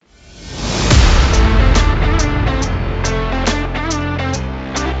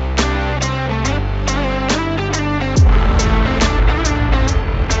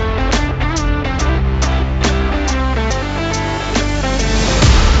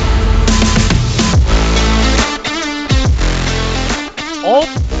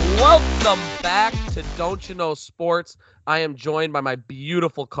Welcome back to Don't You Know Sports. I am joined by my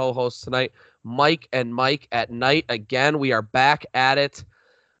beautiful co-hosts tonight, Mike and Mike at Night. Again, we are back at it.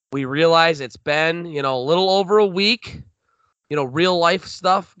 We realize it's been, a little over a week. Real life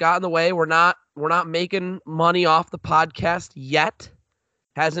stuff got in the way. We're not making money off the podcast yet.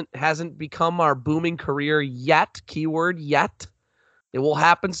 Hasn't become our booming career yet. Keyword yet. It will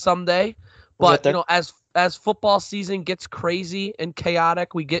happen someday. But as football season gets crazy and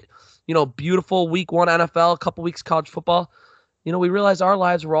chaotic, we get, beautiful week 1 NFL, a couple weeks college football. We realize our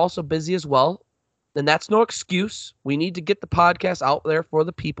lives were also busy as well. And that's no excuse. We need to get the podcast out there for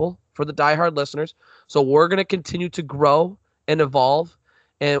the people, for the diehard listeners. So we're going to continue to grow and evolve,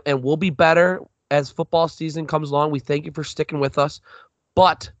 and we'll be better as football season comes along. We thank you for sticking with us.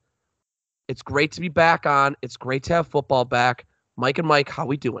 But it's great to be back on. It's great to have football back. Mike and Mike, how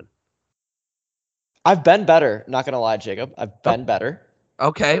we doing? I've been better. Not going to lie, Jacob. I've been better.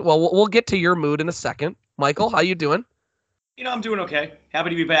 Okay, well, we'll get to your mood in a second. Michael, how you doing? I'm doing okay.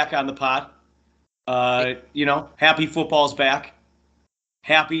 Happy to be back on the pod. Happy football's back.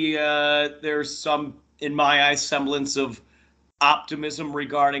 Happy there's some, in my eyes, semblance of optimism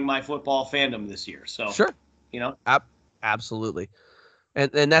regarding my football fandom this year. So sure, absolutely,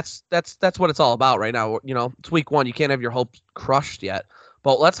 and that's what it's all about right now. It's week 1. You can't have your hopes crushed yet.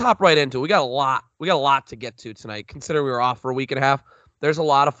 But let's hop right into it. We got a lot to get to tonight. Consider we were off for a week and a half. There's a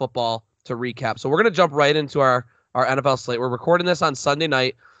lot of football to recap. So we're going to jump right into our NFL slate. We're recording this on Sunday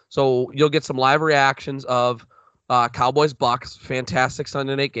night, so you'll get some live reactions of Cowboys-Bucks. Fantastic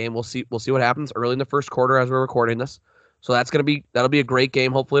Sunday night game. We'll see what happens early in the first quarter as we're recording this. So that'll be a great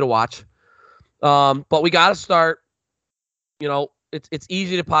game, hopefully, to watch. But we got to start. It's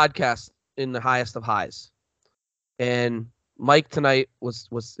easy to podcast in the highest of highs, and Mike tonight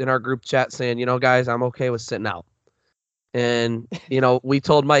was in our group chat saying, guys, I'm okay with sitting out. And, we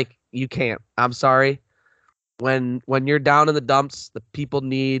told Mike, you can't. I'm sorry. When you're down in the dumps, the people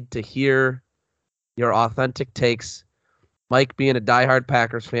need to hear your authentic takes. Mike, being a diehard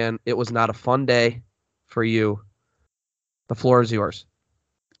Packers fan, it was not a fun day for you. The floor is yours.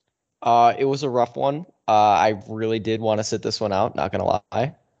 It was a rough one. I really did want to sit this one out, not going to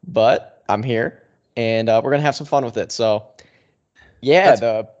lie. But I'm here, and we're going to have some fun with it. So, yeah,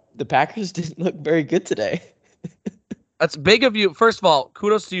 the Packers didn't look very good today. That's big of you. First of all,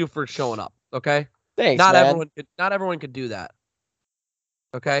 kudos to you for showing up. Okay, thanks. Not man. everyone could do that.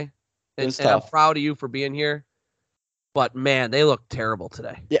 Okay, and tough. I'm proud of you for being here. But man, they look terrible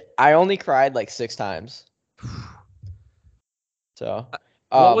today. Yeah, I only cried like 6 times. So,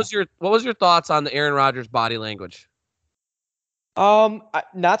 what was your thoughts on the Aaron Rodgers body language?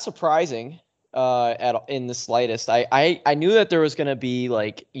 Not surprising. In the slightest. I knew that there was going to be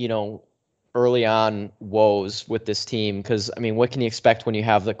early on woes with this team because, what can you expect when you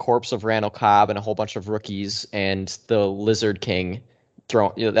have the corpse of Randall Cobb and a whole bunch of rookies and the Lizard King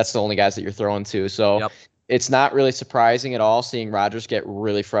that's the only guys that you're throwing to. So yep. It's not really surprising at all seeing Rodgers get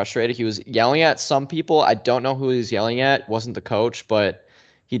really frustrated. He was yelling at some people. I don't know who he was yelling at. It wasn't the coach, but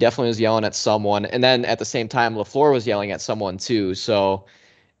he definitely was yelling at someone. And then at the same time, LaFleur was yelling at someone too. So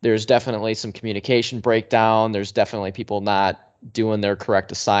there's definitely some communication breakdown. There's definitely people not doing their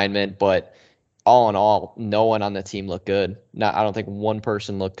correct assignment. But all in all, no one on the team looked good. I don't think one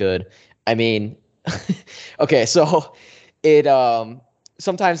person looked good. Okay, so it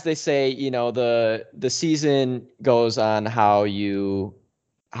sometimes they say, the season goes on how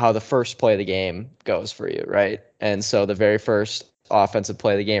the first play of the game goes for you, right? And so the very first offensive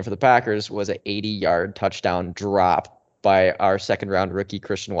play of the game for the Packers was an 80-yard touchdown drop by our second-round rookie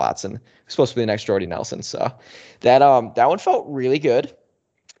Christian Watson, who's supposed to be the next Jordy Nelson. So that one felt really good.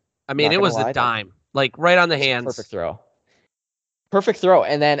 It was a dime, like right on the hands. Perfect throw.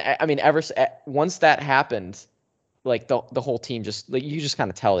 And then once that happened, like the whole team just you just kind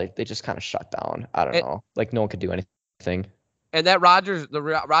of tell they just kind of shut down. I don't know, like no one could do anything. And that Rodgers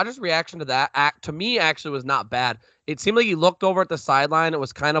reaction to that act to me actually was not bad. It seemed like he looked over at the sideline. It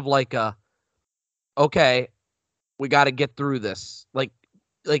was kind of like okay, we got to get through this. Like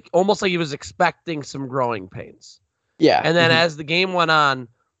almost like he was expecting some growing pains. Yeah. And then as the game went on,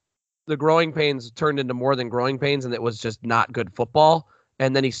 the growing pains turned into more than growing pains, and it was just not good football.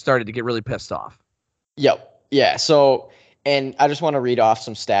 And then he started to get really pissed off. Yep. Yeah. So, and I just want to read off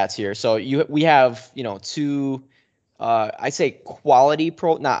some stats here. So we have, 2, I say quality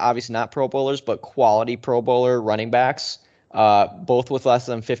obviously not Pro Bowlers, but quality Pro Bowler running backs, both with less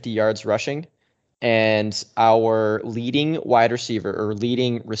than 50 yards rushing. And our leading wide receiver or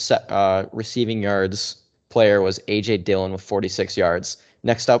leading receiving yards player was A.J. Dillon with 46 yards.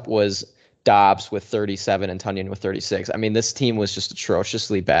 Next up was Dobbs with 37 and Tunyon with 36. This team was just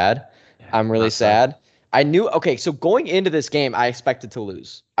atrociously bad. I'm really Not good. sad. I knew, okay, so going into this game, I expected to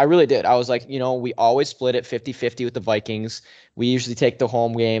lose. I really did. I was like, we always split it 50-50 with the Vikings. We usually take the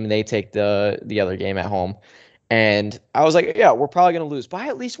home game and they take the other game at home. And I was like, yeah, we're probably going to lose. But I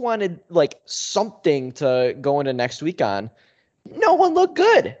at least wanted like something to go into next week on. No one looked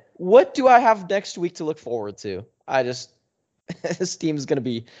good. What do I have next week to look forward to? This team's going to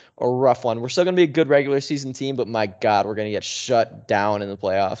be a rough one. We're still going to be a good regular season team, but my God, we're going to get shut down in the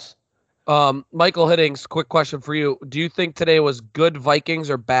playoffs. Michael Hiddings, quick question for you. Do you think today was good Vikings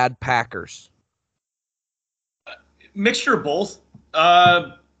or bad Packers? Mixture of both.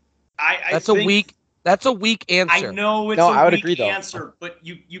 That's a weak answer. I know it's No, I a would weak agree, though. answer, but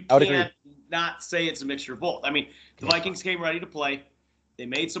you I would agree. can't not say it's a mixture of both. I mean, the Vikings came ready to play. They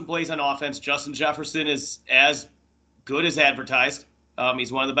made some plays on offense. Justin Jefferson is as good as advertised.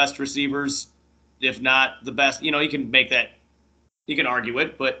 He's one of the best receivers, if not the best. You can make that. You can argue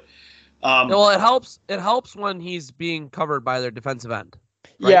it, but well, it helps. It helps when he's being covered by their defensive end.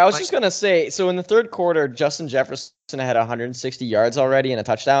 Right? Yeah, I was just going to say, so in the third quarter, Justin Jefferson had 160 yards already and a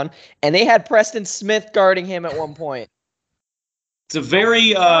touchdown, and they had Preston Smith guarding him at one point. It's a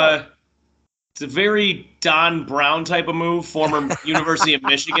very Don Brown type of move, former University of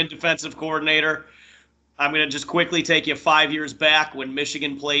Michigan defensive coordinator. I'm going to just quickly take you 5 years back when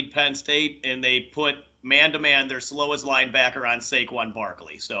Michigan played Penn State and they put man-to-man their slowest linebacker on Saquon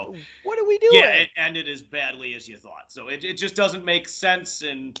Barkley. So what are we doing? Yeah, it ended as badly as you thought. So it just doesn't make sense.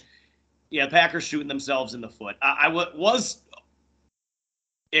 And yeah, Packers shooting themselves in the foot. I was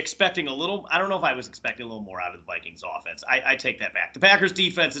expecting a little. I don't know if I was expecting a little more out of the Vikings offense. I take that back. The Packers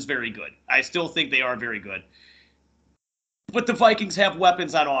defense is very good. I still think they are very good. But the Vikings have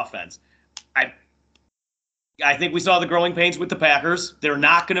weapons on offense. I think we saw the growing pains with the Packers. They're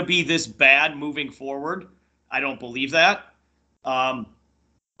not going to be this bad moving forward. I don't believe that.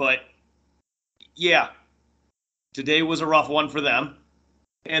 But, yeah, today was a rough one for them.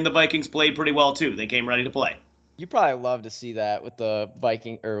 And the Vikings played pretty well, too. They came ready to play. You probably love to see that with the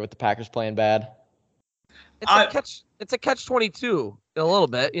with the Packers playing bad. It's a catch-22 a little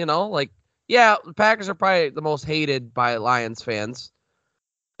bit, yeah, the Packers are probably the most hated by Lions fans.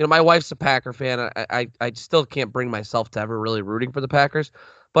 My wife's a Packer fan. I still can't bring myself to ever really rooting for the Packers,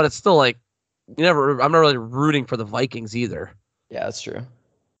 but it's still like I'm not really rooting for the Vikings either. Yeah, that's true.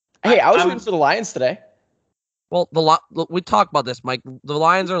 Hey, I was rooting for the Lions today. Well, we talked about this, Mike. The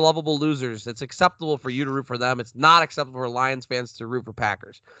Lions are lovable losers. It's acceptable for you to root for them. It's not acceptable for Lions fans to root for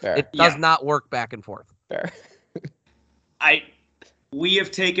Packers. Fair. It does not work back and forth. Fair. We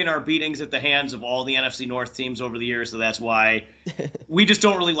have taken our beatings at the hands of all the NFC North teams over the years, so that's why we just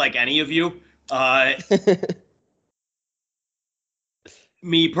don't really like any of you.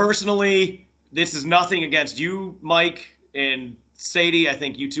 Me personally, this is nothing against you, Mike, and Sadie. I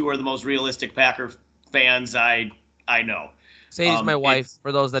think you two are the most realistic Packer fans I know. Sadie's my wife,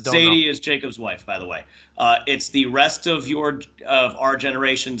 for those that don't know. Sadie is Jacob's wife, by the way. It's the rest of our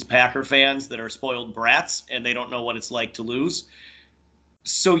generation's Packer fans that are spoiled brats, and they don't know what it's like to lose.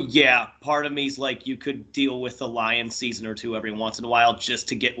 So, yeah, part of me is like, you could deal with the Lions season or two every once in a while just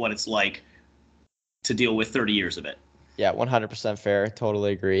to get what it's like to deal with 30 years of it. Yeah, 100% fair.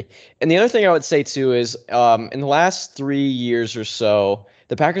 Totally agree. And the other thing I would say, too, is in the last 3 years or so,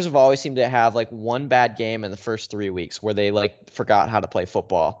 the Packers have always seemed to have like one bad game in the first 3 weeks where they forgot how to play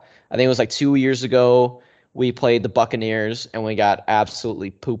football. I think it was like 2 years ago we played the Buccaneers and we got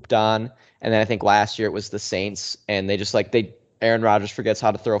absolutely pooped on. And then I think last year it was the Saints, and they just Aaron Rodgers forgets how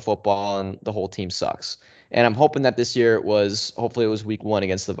to throw a football and the whole team sucks. And I'm hoping that this year hopefully it was week 1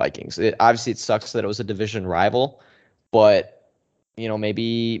 against the Vikings. Obviously it sucks that it was a division rival, but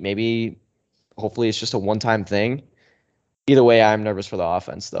maybe hopefully it's just a one-time thing. Either way, I'm nervous for the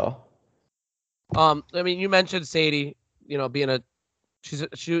offense though. You mentioned Sadie, being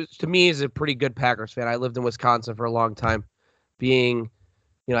she to me is a pretty good Packers fan. I lived in Wisconsin for a long time, I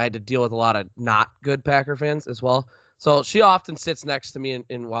had to deal with a lot of not good Packer fans as well. So she often sits next to me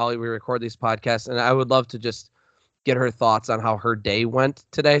in while we record these podcasts, and I would love to just get her thoughts on how her day went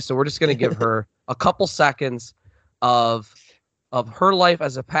today. So we're just going to give her a couple seconds of her life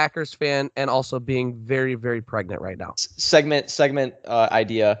as a Packers fan and also being very, very pregnant right now. Segment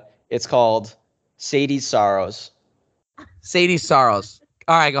idea. It's called Sadie's Sorrows. Sadie's Sorrows.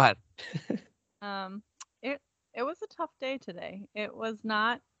 All right, go ahead. It was a tough day today. It was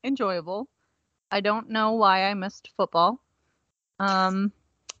not enjoyable. I don't know why I missed football. I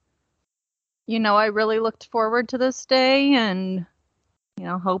really looked forward to this day and,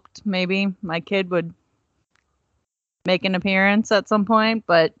 hoped maybe my kid would make an appearance at some point,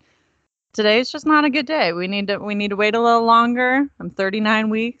 but today's just not a good day. We need to wait a little longer. I'm 39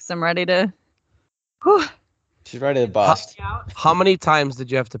 weeks. I'm ready to. Whew. She's ready to bust. How many times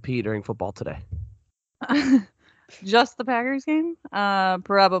did you have to pee during football today? Just the Packers game?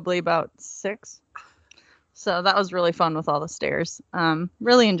 Probably about 6. So that was really fun with all the stairs.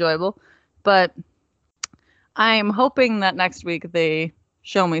 Really enjoyable. But I'm hoping that next week they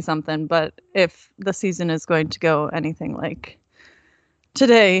show me something. But if the season is going to go anything like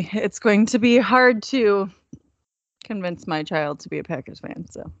today, it's going to be hard to convince my child to be a Packers fan.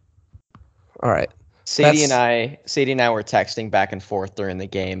 So, all right. Sadie and I were texting back and forth during the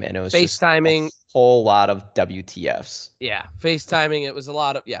game, and it was FaceTiming. just a whole lot of WTFs. Yeah, FaceTiming. It was a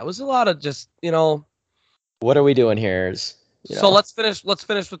lot of just, what are we doing here? So let's finish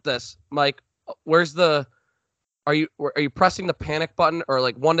with this. Mike, are you pressing the panic button, or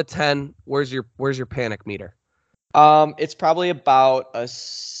like 1 to 10? Where's your panic meter? It's probably about a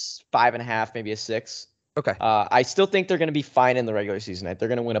 5.5, maybe a 6. Okay. I still think they're going to be fine in the regular season. They're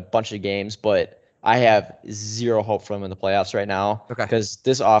going to win a bunch of games, but I have zero hope for them in the playoffs right now. Okay. Because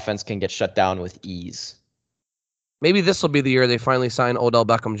this offense can get shut down with ease. Maybe this will be the year they finally sign Odell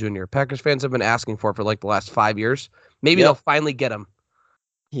Beckham Jr. Packers fans have been asking for like the last 5 years. Maybe they'll finally get him.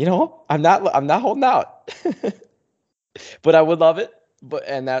 I'm not holding out. But I would love it.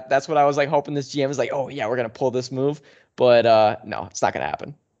 And that's what I was like hoping this GM is like, oh yeah, we're gonna pull this move. But no, it's not gonna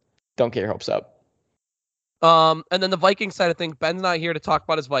happen. Don't get your hopes up. And then the Vikings side of things, Ben's not here to talk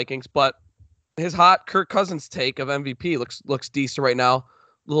about his Vikings, but his hot Kirk Cousins take of MVP looks decent right now.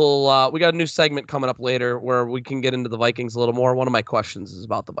 We got a new segment coming up later where we can get into the Vikings a little more. One of my questions is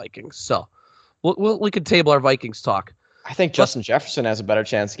about the Vikings, so we could table our Vikings talk. I think Justin Jefferson has a better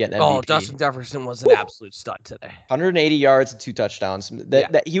chance of getting MVP. Oh, Justin Jefferson was an absolute stud today. 180 yards and 2 touchdowns.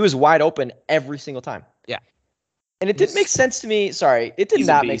 That he was wide open every single time. Yeah. And it didn't make sense to me. Sorry, it did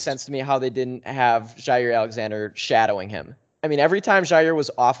not make sense to me how they didn't have Jair Alexander shadowing him. I mean, every time Jair was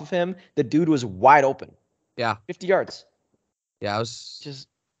off of him, the dude was wide open. Yeah. 50 yards. Yeah, it was just,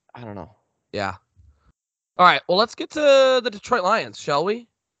 I don't know. Yeah. All right, well, let's get to the Detroit Lions, shall we?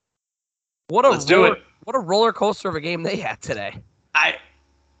 Let's do it. What a roller coaster of a game they had today. I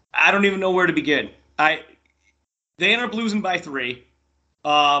don't even know where to begin. They ended up losing by 3,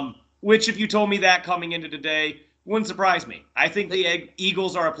 which if you told me that coming into today, wouldn't surprise me. I think the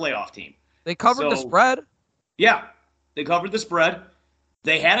Eagles are a playoff team. They covered the spread. Yeah, they covered the spread.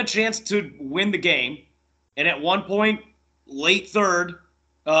 They had a chance to win the game, and at one point, late third,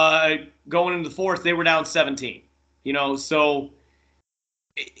 going into the fourth, they were down 17. So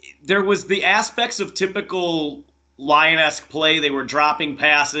there was the aspects of typical Lion-esque play. They were dropping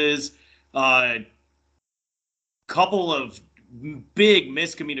passes, couple of big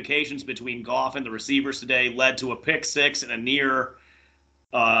miscommunications between Goff and the receivers today led to a pick 6 and a near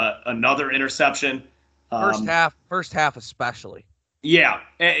another interception. First half especially. Yeah,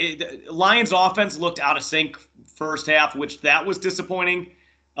 Lions offense looked out of sync first half, which that was disappointing.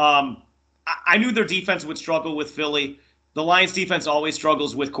 I knew their defense would struggle with Philly. The Lions defense always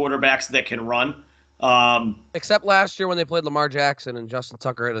struggles with quarterbacks that can run. Except last year when they played Lamar Jackson and Justin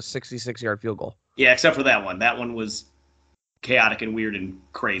Tucker hit a 66-yard field goal. Yeah, except for that one. That one was chaotic and weird and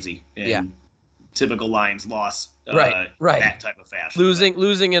crazy. And typical Lions loss. Right. That type of fashion.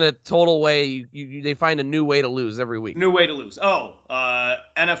 Losing in a total way. They find a new way to lose every week. New way to lose.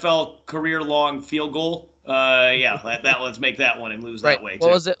 NFL career-long field goal. Let's make that one and lose that way.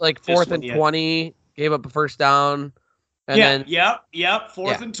 What was it, like 4th and 20? Gave up a first down. And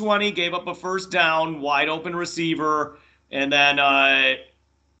Fourth and 20, gave up a first down, wide open receiver, and then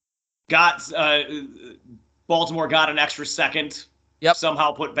Baltimore got an extra second. Yep.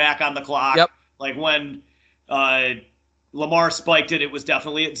 Somehow put back on the clock. Yep. Like when Lamar spiked it, it was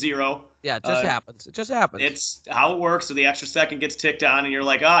definitely at 0. Yeah, it just happens. It just happens. It's how it works. So the extra second gets ticked on, and you're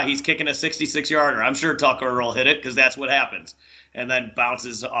like, he's kicking a 66-yarder. I'm sure Tucker will hit it because that's what happens. And then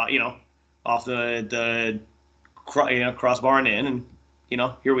bounces, off the crossbar and in, and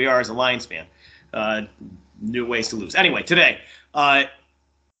here we are as a Lions fan. New ways to lose. Anyway, today,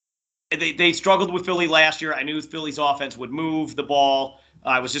 they struggled with Philly last year. I knew Philly's offense would move the ball.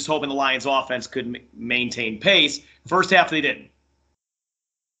 I was just hoping the Lions offense could maintain pace. First half, they didn't.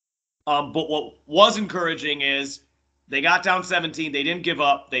 But what was encouraging is they got down 17. They didn't give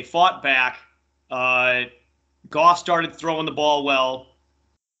up. They fought back. Goff started throwing the ball well.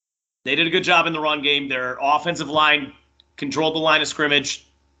 They did a good job in the run game. Their offensive line controlled the line of scrimmage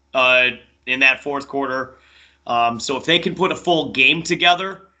in that fourth quarter. So if they can put a full game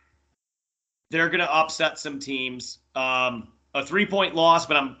together, they're going to upset some teams. A 3-point loss,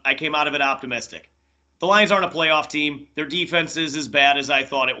 but I came out of it optimistic. the Lions aren't a playoff team. Their defense is as bad as I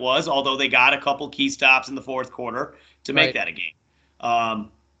thought it was, although they got a couple key stops in the fourth quarter to make that a game.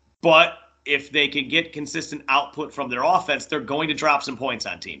 But if they can get consistent output from their offense, they're going to drop some points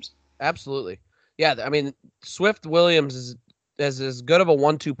on teams. Absolutely. Yeah, I mean, Swift Williams is as good of a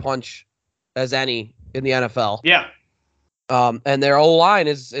 1-2 punch as any in the NFL. Yeah. And their O-line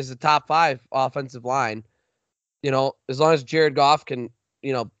is a top 5 offensive line. You know, as long as Jared Goff can,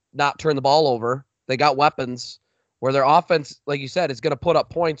 not turn the ball over, they got weapons where their offense, like you said, is going to put up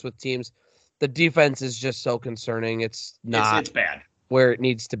points with teams. The defense is just so concerning. It's not it's bad where it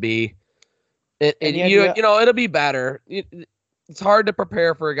needs to be. It'll be better. It's hard to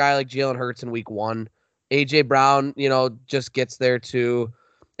prepare for a guy like Jalen Hurts in week 1. AJ Brown, just gets there too.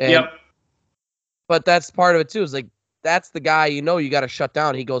 Yep. But that's part of it too. Is like that's the guy you got to shut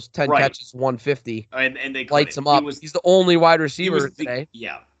down. He goes 10 catches, 150, and they lights him up. He's the only wide receiver today.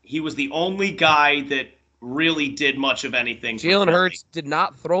 He was the only guy that really did much of anything. Jalen Hurts did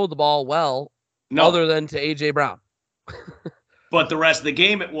not throw the ball well, other than to AJ Brown. But the rest of the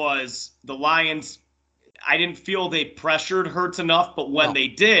game, it was the Lions. I didn't feel they pressured Hurts enough, but when they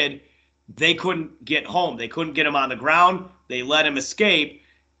did, they couldn't get home. They couldn't get him on the ground. They let him escape.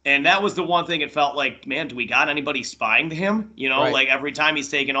 And that was the one thing it felt like, man, do we got anybody spying to him? Like every time he's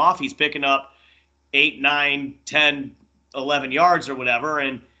taking off, he's picking up 8, 9, 10, 11 yards or whatever,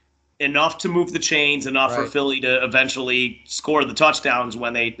 and enough to move the chains, enough for Philly to eventually score the touchdowns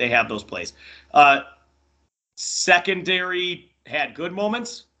when they have those plays. Secondary had good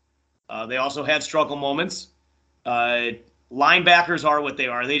moments. They also had struggle moments. Linebackers are what they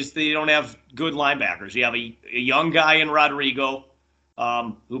are. They don't have good linebackers. You have a young guy in Rodrigo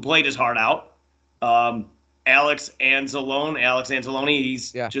who played his heart out. Alex Anzalone,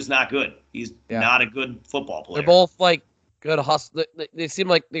 he's just not good. He's not a good football player. They're both like good hustle. They seem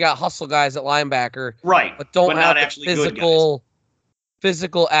like they got hustle guys at linebacker, right? But don't have not the actually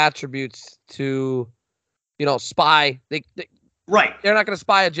physical attributes to, spy. They're not going to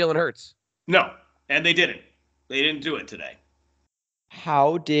spy at Jalen Hurts. No, and they didn't. They didn't do it today.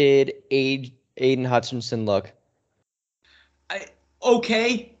 How did Aiden Hutchinson look?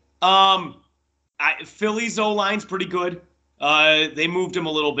 Okay. Philly's O-line's pretty good. They moved him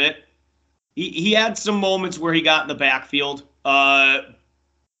a little bit. He had some moments where he got in the backfield. But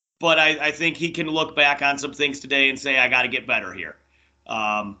I think he can look back on some things today and say, I got to get better here.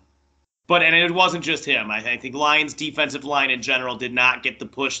 And it wasn't just him. I think Lions' defensive line in general did not get the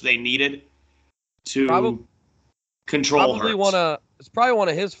push they needed to control Hurts. It's probably one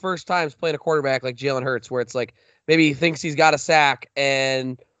of his first times playing a quarterback like Jalen Hurts, where it's like maybe he thinks he's got a sack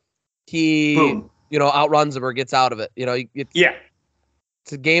and he, outruns him or gets out of it.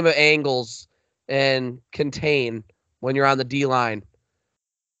 It's a game of angles and contain when you're on the D line.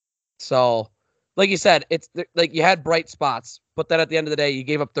 So, like you said, it's like you had bright spots, but then at the end of the day, you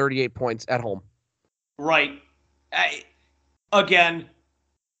gave up 38 points at home. Right. Again,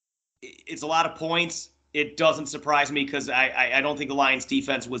 it's a lot of points. It doesn't surprise me because I don't think the Lions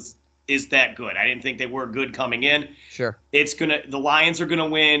defense is that good. I didn't think they were good coming in. Sure. The Lions are gonna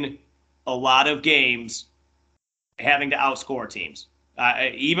win a lot of games having to outscore teams.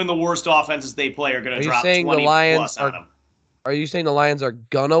 Even the worst offenses they play are gonna drop 20 plus on them. Are you saying the Lions are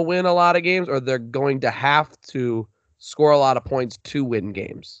gonna win a lot of games, or they're going to have to score a lot of points to win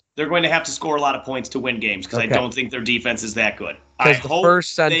games? They're going to have to score a lot of points to win games because I don't think their defense is that good. Because the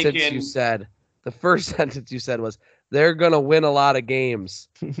first sentence you said was they're gonna win a lot of games,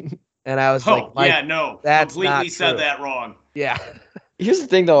 and I was that's completely said that wrong. Yeah. Here's the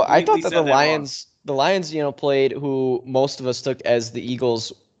thing, though. I thought that the Lions, played who most of us took as the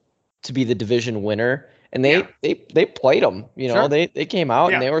Eagles to be the division winner, and they played them. Sure. They came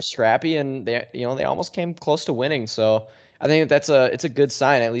out and they were scrappy, and they almost came close to winning. So I think it's a good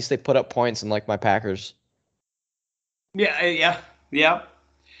sign. At least they put up points, unlike my Packers. Yeah.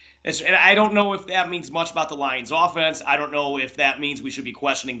 And I don't know if that means much about the Lions offense. I don't know if that means we should be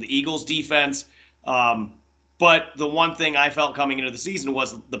questioning the Eagles defense. But the one thing I felt coming into the season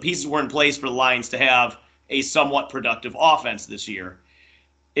was the pieces were in place for the Lions to have a somewhat productive offense this year.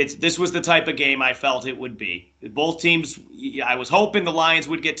 This was the type of game I felt it would be. Both teams, I was hoping the Lions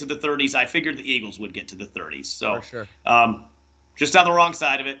would get to the 30s. I figured the Eagles would get to the 30s. So, for sure. Just on the wrong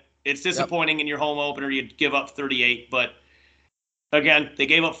side of it. It's disappointing in your home opener you give up 38, but again, they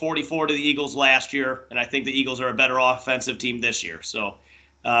gave up 44 to the Eagles last year, and I think the Eagles are a better offensive team this year. So,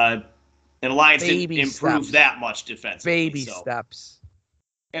 and the Lions didn't improve that much defensively. Steps.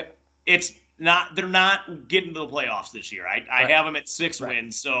 It's not. They're not getting to the playoffs this year. I have them at 6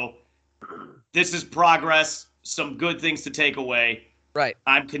 wins. So this is progress. Some good things to take away. Right.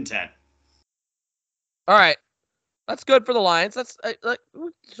 I'm content. All right. That's good for the Lions. That's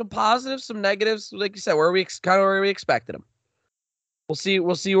some positives, some negatives. Like you said, where we expected them.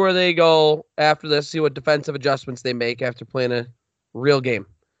 We'll see where they go after this. See what defensive adjustments they make after playing a real game.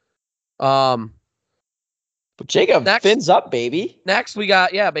 But Jacob, next, fins up, baby. Next we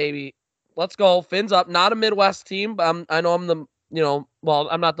got baby. Let's go. Fins up. Not a Midwest team, but I know I'm the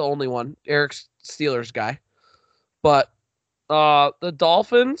I'm not the only one. Eric's Steelers guy, but the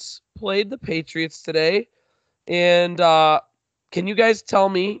Dolphins played the Patriots today. And can you guys tell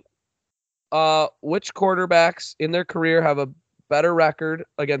me which quarterbacks in their career have a better record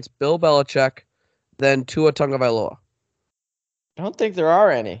against Bill Belichick than Tua Tagovailoa? I don't think there are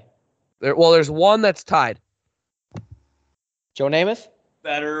any. There's one that's tied. Joe Namath?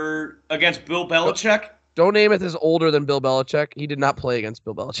 Better against Bill Belichick? Joe Namath is older than Bill Belichick. He did not play against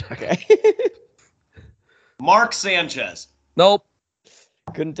Bill Belichick. Okay. Mark Sanchez. Nope.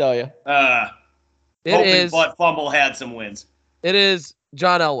 Couldn't tell you. But fumble had some wins. It is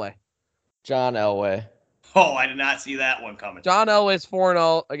John Elway. John Elway. Oh, I did not see that one coming. John Elway is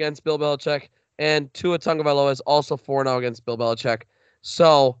 4-0 against Bill Belichick, and Tua Tagovailoa is also 4-0 against Bill Belichick.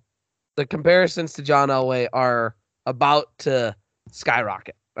 So the comparisons to John Elway are about to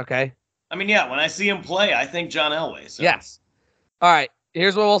skyrocket, okay? I mean, yeah, when I see him play, I think John Elway. So. Yes. All right,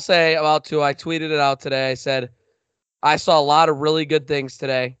 here's what we'll say about Tua. I tweeted it out today. I said, I saw a lot of really good things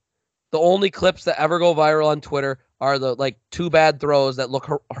today. The only clips that ever go viral on Twitter are the two bad throws that look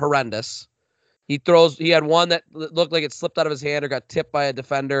horrendous. He had one that looked like it slipped out of his hand or got tipped by a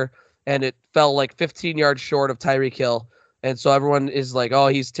defender, and it fell 15 yards short of Tyreek Hill. And so everyone is like, oh,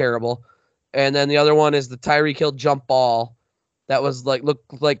 he's terrible. And then the other one is the Tyreek Hill jump ball that was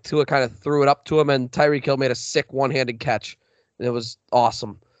looked like Tua kind of threw it up to him, and Tyreek Hill made a sick one-handed catch. And it was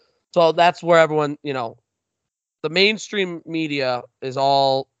awesome. So that's where everyone, the mainstream media is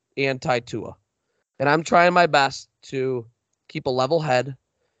all anti-Tua. And I'm trying my best to keep a level head,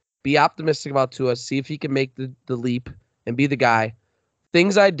 be optimistic about Tua, see if he can make the leap and be the guy.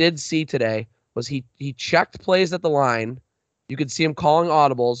 Things I did see today was he checked plays at the line. You could see him calling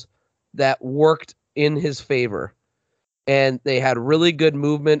audibles that worked in his favor. And they had really good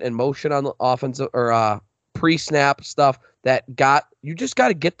movement and motion on the offensive or pre-snap stuff that you just got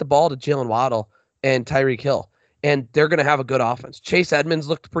to get the ball to Jalen Waddle and Tyreek Hill. And they're going to have a good offense. Chase Edmonds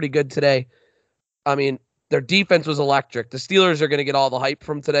looked pretty good today. I mean, their defense was electric. The Steelers are going to get all the hype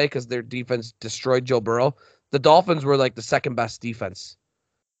from today because their defense destroyed Joe Burrow. The Dolphins were the second best defense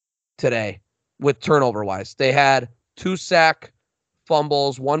today with turnover-wise. They had 2 sack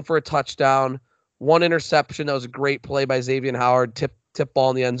fumbles, 1 for a touchdown, 1 interception. That was a great play by Xavier Howard, tip ball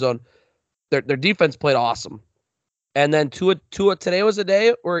in the end zone. Their defense played awesome. And then Tua today was a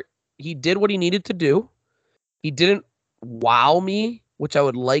day where he did what he needed to do. He didn't wow me, which I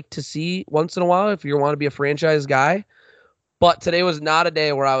would like to see once in a while if you want to be a franchise guy. But today was not a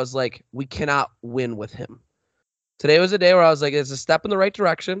day where I was like, we cannot win with him. Today was a day where I was like, it's a step in the right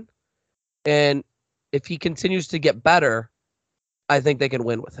direction. And if he continues to get better, I think they can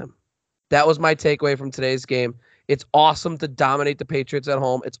win with him. That was my takeaway from today's game. It's awesome to dominate the Patriots at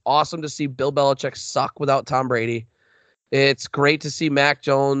home. It's awesome to see Bill Belichick suck without Tom Brady. It's great to see Mac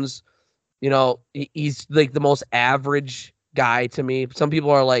Jones. He's the most average guy to me. Some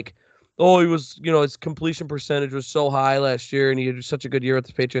people are like, oh, he was, his completion percentage was so high last year and he had such a good year with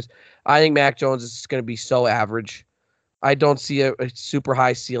the Patriots. I think Mac Jones is going to be so average. I don't see a super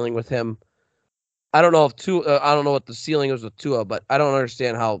high ceiling with him. I don't know I don't know what the ceiling is with Tua, but I don't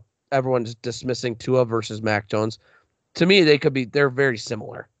understand how everyone's dismissing Tua versus Mac Jones. To me, they're very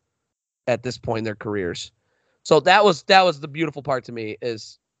similar at this point in their careers. So that was the beautiful part to me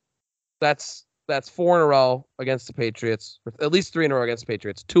is that's 4 in a row against the Patriots, or at least 3 in a row against the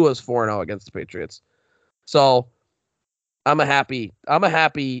Patriots. Tua's 4-0 against the Patriots. So I'm a happy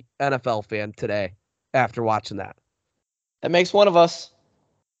NFL fan today after watching that. That makes one of us.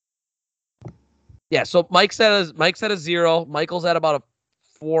 Yeah, so Mike said a 0. Michael's at about a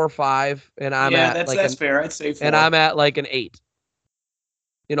 4 or 5, and I'm at that's fair. I'd say 4. And I'm at an 8.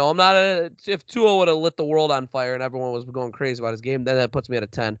 I'm not if Tua would have lit the world on fire and everyone was going crazy about his game, then that puts me at a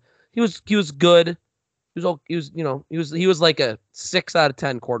 10. He was good. He was like a 6 out of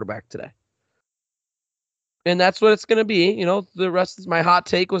 10 quarterback today. And that's what it's going to be. The rest of my hot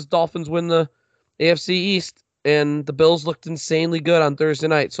take was Dolphins win the AFC East, and the Bills looked insanely good on Thursday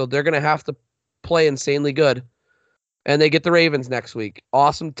night, so they're going to have to play insanely good. And they get the Ravens next week.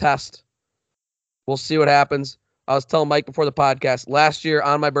 Awesome test. We'll see what happens. I was telling Mike before the podcast, last year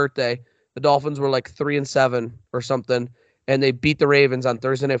on my birthday, the Dolphins were 3-7 or something, and they beat the Ravens on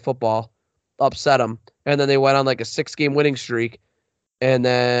Thursday Night Football, upset them, and then they went on a 6-game winning streak. and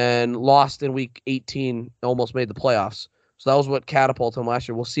then lost in week 18, almost made the playoffs. So that was what catapulted them last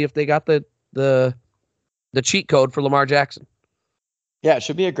year. We'll see if they got the cheat code for Lamar Jackson. Yeah, it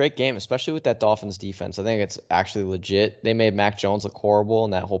should be a great game, especially with that Dolphins defense. I think it's actually legit. They made Mac Jones look horrible,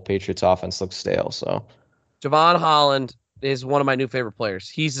 and that whole Patriots offense looks stale. So Javon Holland is one of my new favorite players.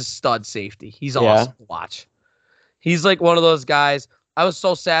 He's a stud safety. He's Yeah. awesome to watch. He's like one of those guys. I was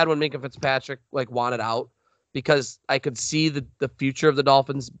so sad when Minka Fitzpatrick wanted out because I could see the future of the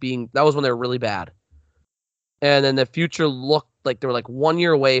Dolphins being, that was when they were really bad. And then the future looked like they were 1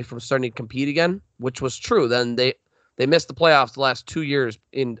 year away from starting to compete again, which was true. Then they missed the playoffs the last 2 years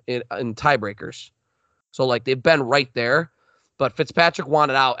in tiebreakers. So they've been right there. But Fitzpatrick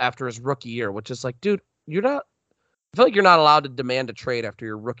wanted out after his rookie year, which is dude, I feel like you're not allowed to demand a trade after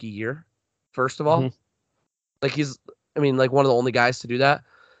your rookie year, first of all. He's one of the only guys to do that.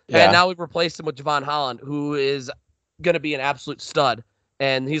 Yeah. And now we've replaced him with Javon Holland, who is going to be an absolute stud.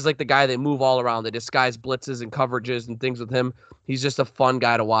 And he's the guy they move all around. They disguise blitzes and coverages and things with him. He's just a fun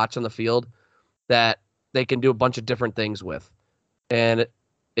guy to watch on the field that they can do a bunch of different things with. And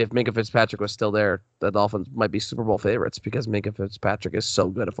if Minka Fitzpatrick was still there, the Dolphins might be Super Bowl favorites because Minka Fitzpatrick is so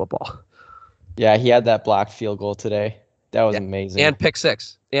good at football. Yeah, he had that blocked field goal today. That was amazing. And pick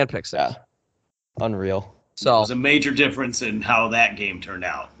six. Yeah. Unreal. So it was a major difference in how that game turned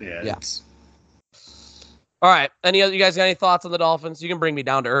out. Yeah. All right. You guys got any thoughts on the Dolphins? You can bring me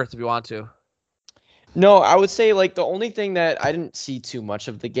down to earth if you want to. No, I would say the only thing that I didn't see too much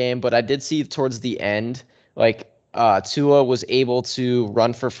of the game, but I did see towards the end, Tua was able to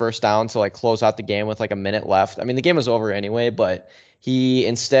run for first down to close out the game with a minute left. I mean, the game was over anyway, but he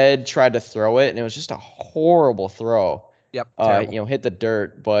instead tried to throw it, and it was just a horrible throw. Yep. Hit the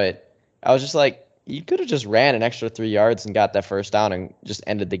dirt, but I was just you could have just ran an extra 3 yards and got that first down and just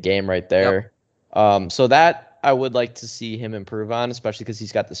ended the game right there. Yep. So that I would like to see him improve on, especially because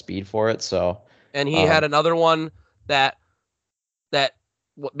he's got the speed for it. So. And he had another one that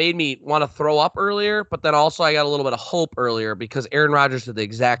what made me want to throw up earlier, but then also I got a little bit of hope earlier because Aaron Rodgers did the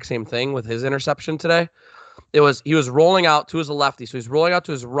exact same thing with his interception today. He was rolling out to his lefty, so he's rolling out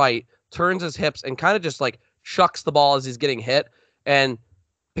to his right, turns his hips, and kind of just chucks the ball as he's getting hit, and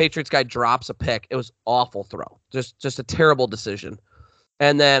Patriots guy drops a pick. It was awful throw, just a terrible decision.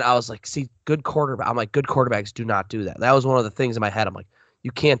 And then I was see, good quarterback. I'm good quarterbacks do not do that. That was one of the things in my head. I'm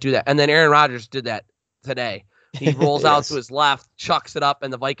you can't do that. And then Aaron Rodgers did that today. He rolls out to his left, chucks it up,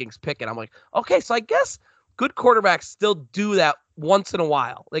 and the Vikings pick it. I'm okay, so I guess good quarterbacks still do that once in a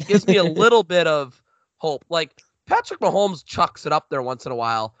while. It gives me a little bit of hope. Patrick Mahomes chucks it up there once in a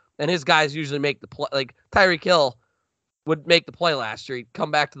while, and his guys usually make the play. Tyreek Hill would make the play last year. He'd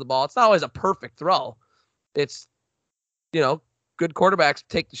come back to the ball. It's not always a perfect throw. It's, good quarterbacks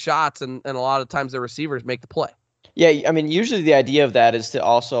take the shots, and a lot of times their receivers make the play. Yeah, I mean, usually the idea of that is to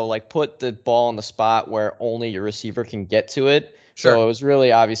also put the ball in the spot where only your receiver can get to it. Sure. So it was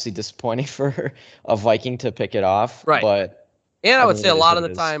really obviously disappointing for a Viking to pick it off. Right. But I would say a lot of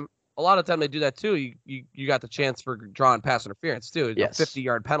the time they do that too. You got the chance for drawing pass interference too. Yes.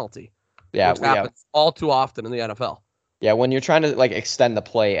 50-yard penalty. Yeah, which happens all too often in the NFL. Yeah, when you're trying to extend the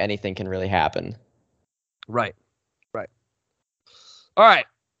play, anything can really happen. Right. All right.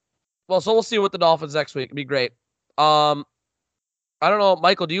 Well, so we'll see what the Dolphins next week. It'd be great. I don't know,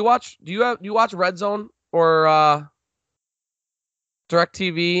 Michael. Do you watch Red Zone or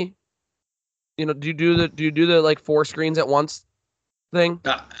DirecTV? Do you do the 4 screens at once thing?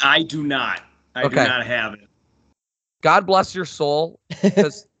 I do not. I do not have it. God bless your soul,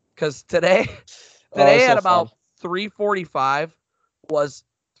 because today at about 3:45 was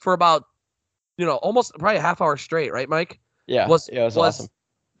for about almost probably a half hour straight, right, Mike? Yeah, it was awesome.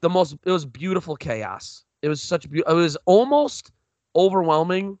 It was beautiful chaos. It was it was almost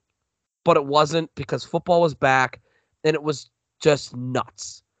overwhelming, but it wasn't because football was back and it was just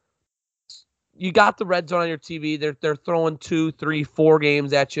nuts. You got the red zone on your TV. They're throwing 2, 3, 4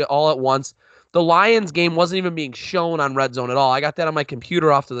 games at you all at once. The Lions game wasn't even being shown on red zone at all. I got that on my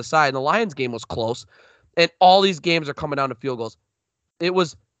computer off to the side, and the Lions game was close. And all these games are coming down to field goals. It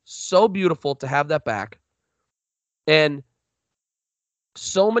was so beautiful to have that back. And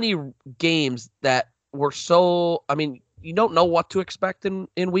so many games that were you don't know what to expect in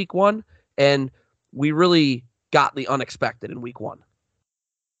week 1. And we really got the unexpected in week 1.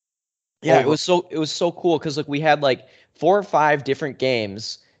 Yeah, it was so cool because we had 4 or 5 different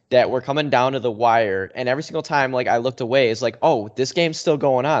games that were coming down to the wire, and every single time I looked away, it's oh, this game's still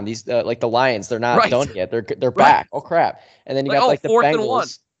going on. These the Lions, they're not done yet. They're back. Oh crap! And then you got the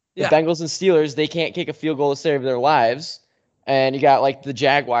Bengals, the Bengals and Steelers. They can't kick a field goal to save their lives, and you got the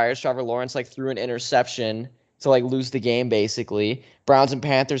Jaguars. Trevor Lawrence threw an interception, to like lose the game basically. Browns and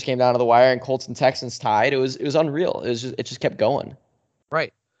Panthers came down to the wire, and Colts and Texans tied. It was unreal. It just kept going.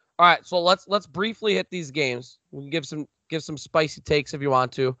 Right. All right. So let's briefly hit these games. We can give some spicy takes if you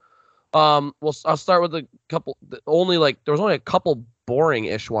want to. I'll start with a couple. There was only a couple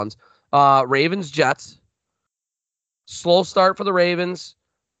boring-ish ones. Ravens Jets. Slow start for the Ravens,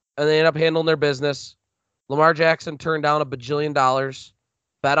 and they end up handling their business. Lamar Jackson turned down $1 bajillion,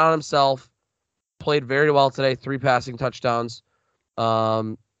 bet on himself, played very well today, 3 passing touchdowns.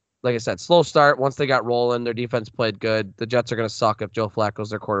 Like I said, slow start. Once they got rolling, their defense played good. The Jets are going to suck if Joe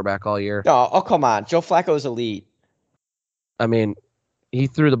Flacco's their quarterback all year. No, oh come on, Joe Flacco is elite. I mean, he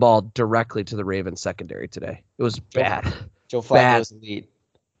threw the ball directly to the Ravens secondary today. It was bad. Joe Flacco is elite.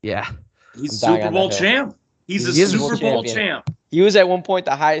 Yeah. He's Super Bowl champ. He's a Super Bowl champ. He was at one point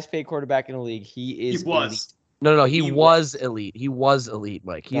the highest paid quarterback in the league. He was. Elite. No, he was elite. He was elite,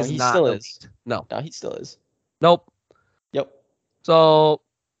 Mike. He still elite. Is. No, he still is. Nope. Yep. So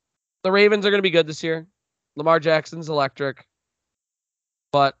the Ravens are going to be good this year. Lamar Jackson's electric.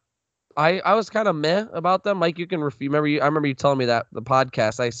 But I was kind of meh about them. Mike, you can remember I remember you telling me that the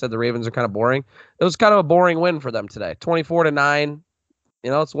podcast. I said the Ravens are kind of boring. It was kind of a boring win for them today. 24-9.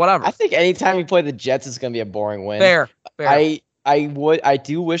 It's whatever. I think anytime you play the Jets, it's going to be a boring win. Fair. I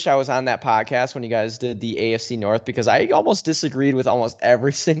do wish I was on that podcast when you guys did the AFC North, because I almost disagreed with almost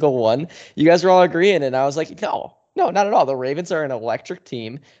every single one. You guys were all agreeing, and I was like, no, not at all. The Ravens are an electric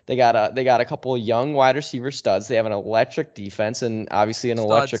team. They got a couple of young wide receiver studs. They have an electric defense and obviously an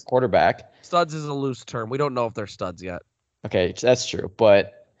electric quarterback. Studs is a loose term. We don't know if they're studs yet. Okay, that's true,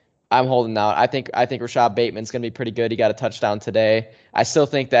 but I'm holding out. I think Rashad Bateman's going to be pretty good. He got a touchdown today. I still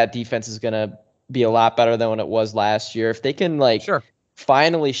think that defense is going to be a lot better than when it was last year. If they can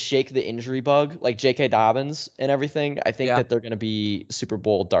finally shake the injury bug, like J.K. Dobbins and everything, I think that they're going to be Super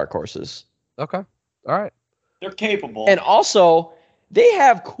Bowl dark horses. Okay. All right. They're capable. And also, they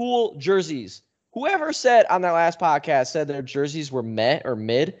have cool jerseys. Whoever said on their last podcast said their jerseys were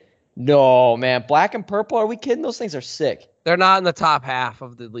mid. No, man. Black and purple. Are we kidding? Those things are sick. They're not in the top half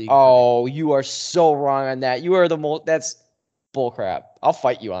of the league. Oh, you are so wrong on that. You are the most. That's bullcrap. I'll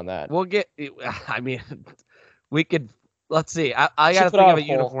fight you on that. We'll get. I mean, we could. Let's see. I got to think of a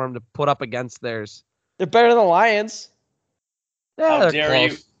uniform to put up against theirs. They're better than the Lions. Yeah,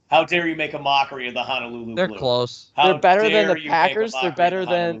 How dare you make a mockery of the Honolulu They're Blue? close. They're better than the Packers. They're better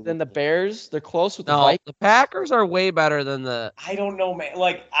than the Bears. They're close with the Vikings. The Packers are way better than the. I don't know, man.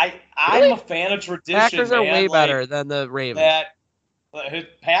 Like I'm a fan of tradition. Packers are way better than the Ravens.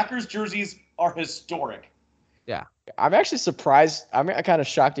 Packers jerseys are historic. Yeah, I'm actually surprised. I'm kind of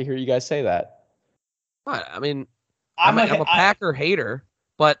shocked to hear you guys say that. I mean, I'm a Packer hater,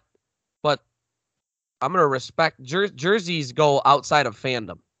 but I'm gonna respect jerseys go outside of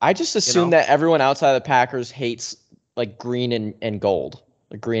fandom. I just assume that everyone outside of the Packers hates like green and gold,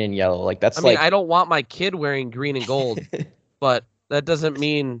 like green and yellow. Like that's. I mean, I don't want my kid wearing green and gold, but that doesn't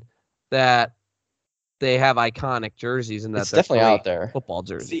mean that they have iconic jerseys and that it's definitely out there. Football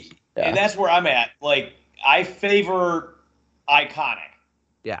jerseys. See, and that's where I'm at. Like I favor iconic.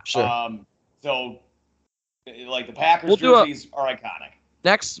 Yeah, sure. So like the Packers jerseys are iconic.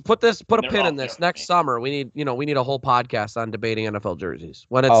 Next, put a pin in this. Next summer, we need a whole podcast on debating NFL jerseys.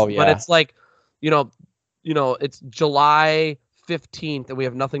 When it's like, it's July 15th and we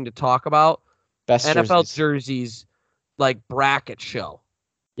have nothing to talk about. Best NFL jerseys like bracket show.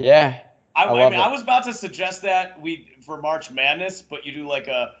 Yeah. I was about to suggest that for March Madness, but you do like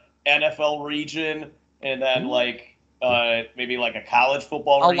a NFL region and then maybe like a college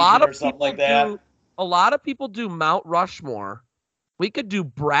football region or something like that. A lot of people do Mount Rushmore. We could do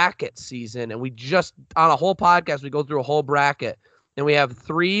bracket season, and we just, on a whole podcast, we go through a whole bracket, and we have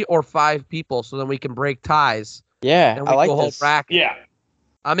 3 or 5 people, so then we can break ties. Yeah, and we like do a whole this. bracket. Yeah.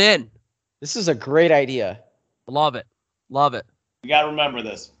 I'm in. This is a great idea. Love it. Love it. You got to remember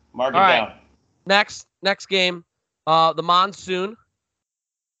this. Mark it down. Next game, the monsoon.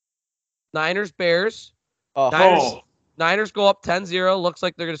 Niners-Bears. Niners go up 10-0. Looks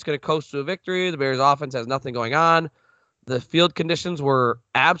like they're just going to coast to a victory. The Bears offense has nothing going on. The field conditions were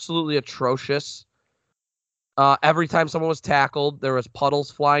absolutely atrocious. Every time someone was tackled, there was puddles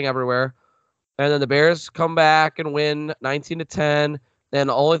flying everywhere. And then the Bears come back and win 19-10. And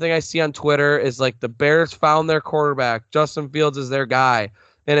the only thing I see on Twitter is like the Bears found their quarterback. Justin Fields is their guy.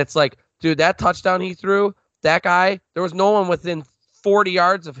 And it's like, dude, that touchdown he threw, that guy, there was no one within 40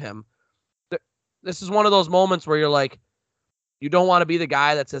 yards of him. This is one of those moments where you're like, you don't want to be the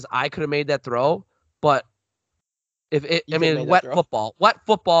guy that says, I could have made that throw, but wet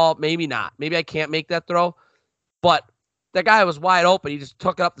football, maybe not. Maybe I can't make that throw. But that guy was wide open. He just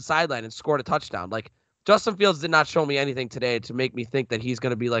took it up the sideline and scored a touchdown. Like, Justin Fields did not show me anything today to make me think that he's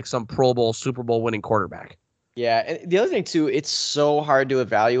going to be like some Pro Bowl, Super Bowl winning quarterback. Yeah, and the other thing too, it's so hard to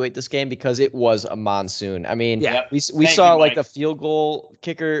evaluate this game because it was a monsoon. I mean, Yeah. we Thank saw you, like Mike. the field goal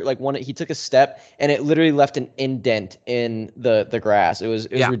kicker, like he took a step and it literally left an indent in the grass. It was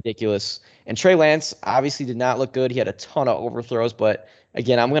ridiculous. And Trey Lance obviously did not look good. He had a ton of overthrows, but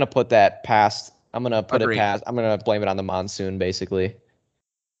again, I'm gonna put that past. I'm gonna put Agreed. it past. I'm gonna blame it on the monsoon, basically.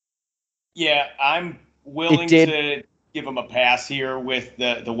 Yeah, I'm willing to give them a pass here with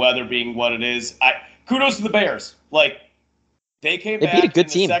the weather being what it is. Kudos to the Bears. Like, they came They back beat a good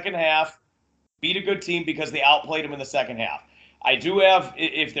in team. the second half, beat a good team because they outplayed them in the second half. I do have,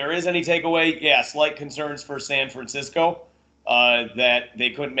 if there is any takeaway, slight concerns for San Francisco that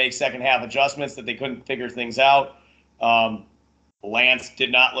they couldn't make second half adjustments, that they couldn't figure things out. Lance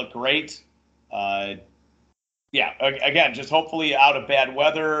did not look great. Again, just hopefully out of bad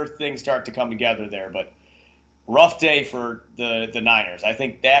weather, things start to come together there. But rough day for the Niners. I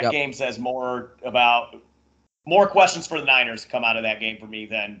think that game says more questions for the Niners come out of that game for me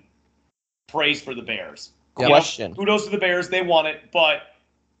than praise for the Bears. Yep. Question. Kudos to the Bears. They won it, but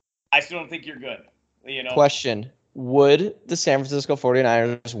I still don't think you're good. Question. Would the San Francisco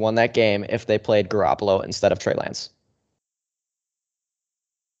 49ers won that game if they played Garoppolo instead of Trey Lance?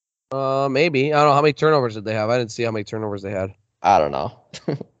 Maybe. I don't know. How many turnovers did they have? I didn't see how many turnovers they had. I don't know.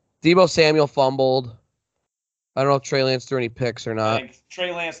 Deebo Samuel fumbled. I don't know if Trey Lance threw any picks or I not. think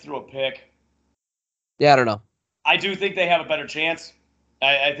Trey Lance threw a pick. Yeah, I don't know. I do think they have a better chance.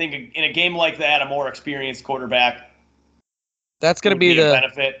 I think in a game like that, a more experienced quarterback. That's going to be the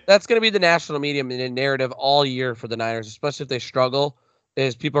benefit. That's going to be the national media narrative all year for the Niners, especially if they struggle.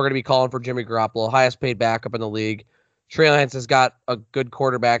 Is people are going to be calling for Jimmy Garoppolo, highest paid backup in the league. Trey Lance has got a good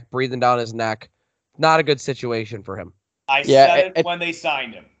quarterback breathing down his neck. Not a good situation for him. I said it when they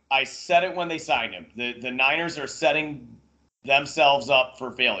signed him. The Niners are setting themselves up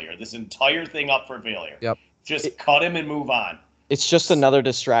for failure. This entire thing up for failure. Yep. Just cut him and move on. It's just another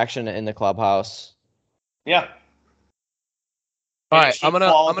distraction in the clubhouse. Yeah. All right, I'm gonna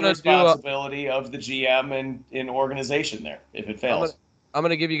do responsibility of the GM and in organization there if it fails. I'm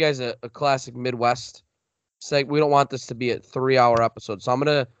gonna give you guys a classic Midwest segment. We don't want this to be a 3-hour episode, so I'm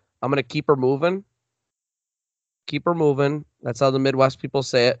gonna keep her moving. Keep her moving. That's how the Midwest people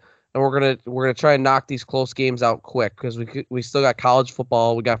say it. And we're gonna try and knock these close games out quick because we still got college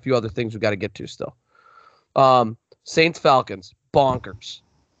football. We got a few other things we got to get to still. Saints Falcons bonkers.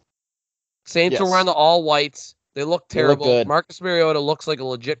 Saints are wearing the all whites. They look terrible. They look good. Marcus Mariota looks like a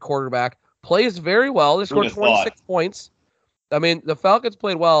legit quarterback. Plays very well. They scored 26 points. I mean, the Falcons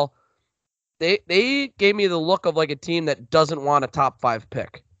played well. They gave me the look of like a team that doesn't want a top 5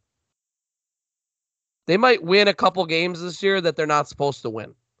 pick. They might win a couple games this year that they're not supposed to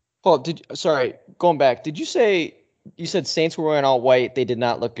win. Oh, going back. Did you say you said Saints were wearing all white? They did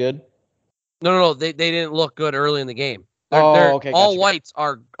not look good. No. They didn't look good early in the game. Okay. All whites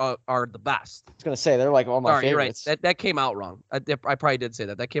are the best. I was gonna say they're like all my favorites. You're right. That came out wrong. I probably did say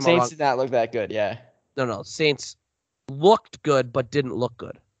that. That came out wrong. Saints did not look that good. Yeah. No. Saints looked good but didn't look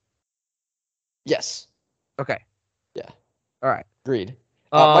good. Yes. Okay. Yeah. All right. Agreed.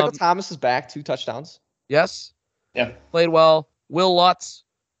 Michael Thomas is back. 2 touchdowns. Yes. Yeah. Played well. Will Lutz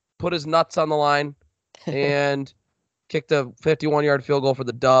put his nuts on the line and kicked a 51-yard field goal for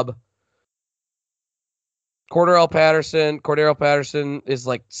the dub. Cordero Patterson is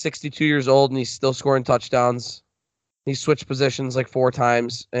like 62 years old and he's still scoring touchdowns. He switched positions like 4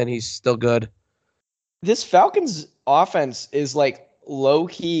 times and he's still good. This Falcons offense is like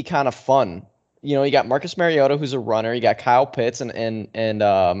low-key kind of fun. You know, you got Marcus Mariota, who's a runner. You got Kyle Pitts and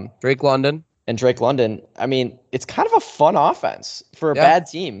Drake London. I mean, it's kind of a fun offense for a bad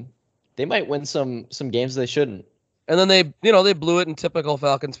team. They might win some games they shouldn't. And then they blew it in typical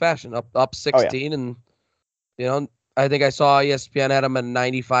Falcons fashion, up 16 and I think I saw ESPN had them at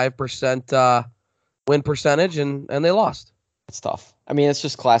 95% win percentage and they lost. It's tough. I mean, it's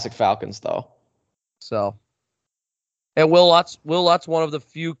just classic Falcons though. So, and Will Lutz, one of the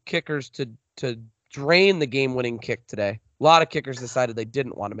few kickers to drain the game-winning kick today. A lot of kickers decided they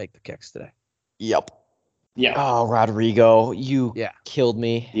didn't want to make the kicks today. Yep. Yeah. Oh, Rodrigo, you killed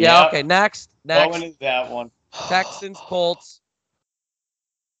me. Yeah. Okay. Next. Going into that one. Texans, Colts.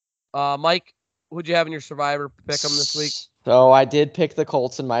 Mike, who'd you have in your Survivor pick 'em this week? So I did pick the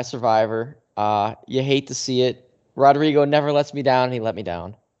Colts in my Survivor. You hate to see it. Rodrigo never lets me down. He let me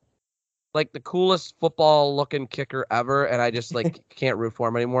down. Like the coolest football-looking kicker ever, and I just like can't root for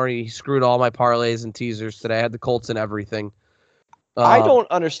him anymore. He screwed all my parlays and teasers today. I had the Colts and everything. I don't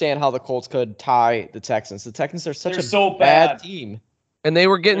understand how the Colts could tie the Texans. The Texans are such a bad team. and they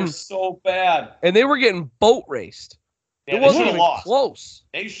were They're getting so bad. boat raced. Yeah, It they wasn't should have even lost. close.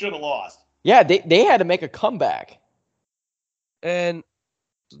 They should have lost. Yeah, they had to make a comeback. And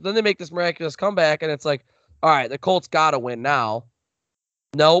then they make this miraculous comeback, and it's like, all right, the Colts got to win now.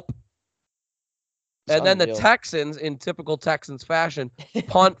 Nope. It's And then the unreal. Texans, in typical Texans fashion,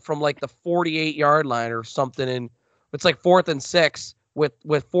 punt from like the 48-yard line or something, and it's like 4th and 6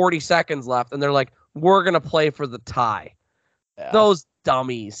 with 40 seconds left, and they're like, we're going to play for the tie. Yeah. Those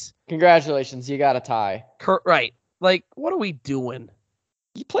dummies. Congratulations, you got a tie. Right. Like, what are we doing?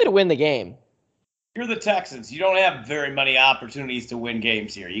 You play to win the game. You're the Texans. You don't have very many opportunities to win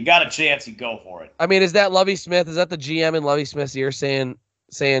games here. You got a chance, you go for it. I mean, is that Lovie Smith? Is that the GM in Lovie Smith's ear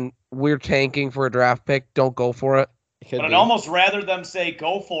saying we're tanking for a draft pick? Don't go for it. But I'd almost rather them say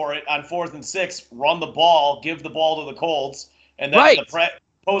go for it on 4th and 6, run the ball, give the ball to the Colts, and then the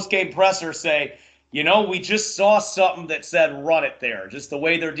post-game presser say, we just saw something that said run it there. Just the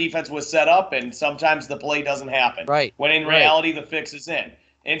way their defense was set up, and sometimes the play doesn't happen. Right. When in reality, the fix is in.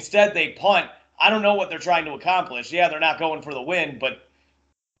 Instead, they punt. I don't know what they're trying to accomplish. Yeah, they're not going for the win, but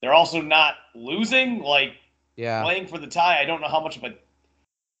they're also not losing. Like, playing for the tie, I don't know how much of a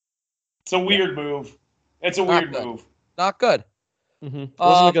 – it's a weird move. It's a weird move. Not good. Mm-hmm.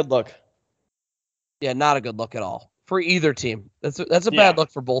 Wasn't a good look. Yeah, not a good look at all for either team. That's a bad look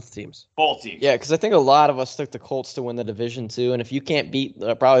for both teams. Both teams. Yeah, because I think a lot of us took the Colts to win the division too, and if you can't beat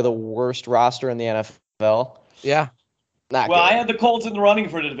probably the worst roster in the NFL, not good. I had the Colts in the running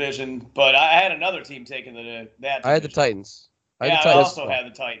for the division, but I had another team taking that division. I had the Titans. I also had the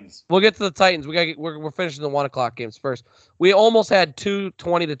Titans. We'll get to the Titans. We're finishing the 1:00 games first. We almost had 2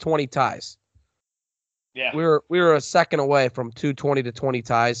 20-20 ties. Yeah. We were a second away from 2 20-20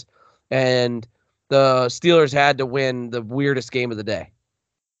 ties, and the Steelers had to win the weirdest game of the day.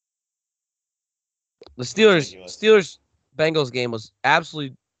 The Steelers Bengals game was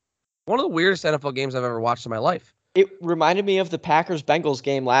absolutely one of the weirdest NFL games I've ever watched in my life. It reminded me of the Packers-Bengals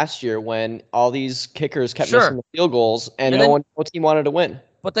game last year when all these kickers kept missing the field goals, and no team wanted to win.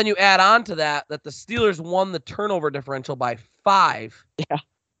 But then you add on to that the Steelers won the turnover differential by 5. Yeah.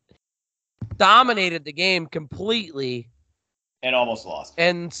 Dominated the game completely. And almost lost.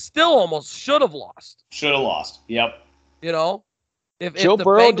 And still almost should have lost. Should have lost. Yep. If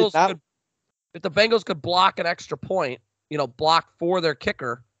the Bengals could block an extra point, block for their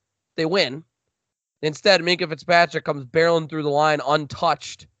kicker, they win. Instead, Minkah Fitzpatrick comes barreling through the line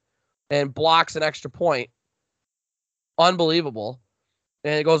untouched and blocks an extra point. Unbelievable.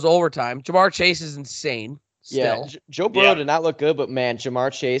 And it goes to overtime. Jamar Chase is insane. Still. Yeah, Joe Burrow did not look good, but man,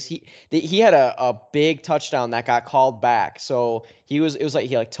 Jamar Chase, he had a big touchdown that got called back. So it was like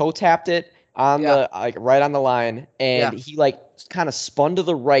he toe tapped it on the right on the line, and he kind of spun to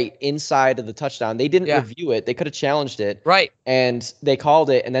the right inside of the touchdown. They didn't review it. They could have challenged it. Right. And they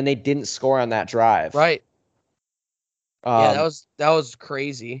called it, and then they didn't score on that drive. Right. That was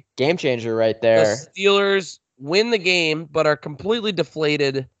crazy. Game changer right there. The Steelers win the game, but are completely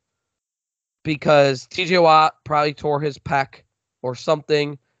deflated because TJ Watt probably tore his pec or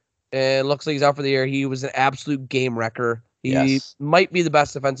something, and looks like he's out for the year. He was an absolute game wrecker. He might be the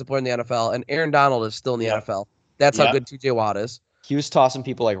best defensive player in the NFL, and Aaron Donald is still in the NFL. That's how good TJ Watt is. He was tossing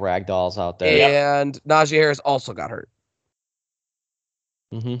people like rag dolls out there. And Najee Harris also got hurt.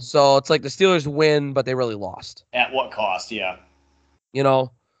 Mm-hmm. So it's like the Steelers win, but they really lost. At what cost? Yeah.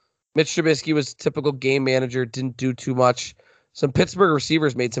 Mitch Trubisky was typical game manager, didn't do too much. Some Pittsburgh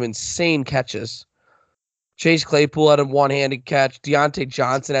receivers made some insane catches. Chase Claypool had a one-handed catch. Deontay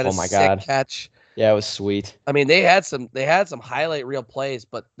Johnson had a sick catch. Yeah, it was sweet. I mean, they had some highlight reel plays,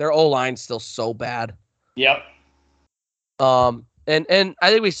 but their O-line's still so bad. Yep. And I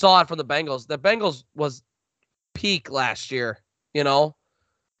think we saw it from the Bengals. The Bengals was peak last year, They're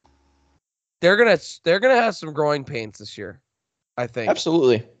gonna have some growing pains this year, I think.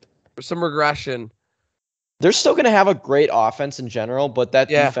 Absolutely. Some regression. They're still going to have a great offense in general, but that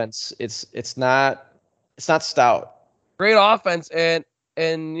defense, it's not stout. Great offense, and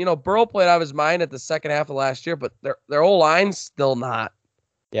Burrow played out of his mind at the second half of last year, but their O-line's still not.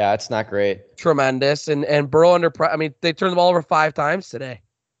 Yeah, it's not great. Tremendous, and Burrow they turned the ball over 5 times today.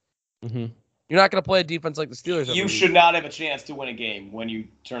 Mm-hmm. You're not going to play a defense like the Steelers. You should not have a chance to win a game when you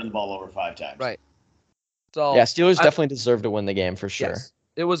turn the ball over 5 times. Right. So Steelers definitely deserve to win the game for sure. Yes.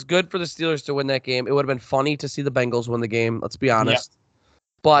 It was good for the Steelers to win that game. It would have been funny to see the Bengals win the game, let's be honest. Yep.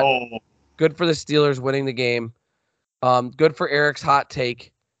 But good for the Steelers winning the game. Good for Eric's hot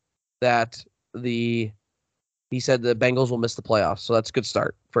take that he said the Bengals will miss the playoffs. So that's a good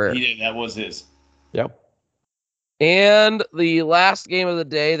start for Eric. He did. That was his. Yep. And the last game of the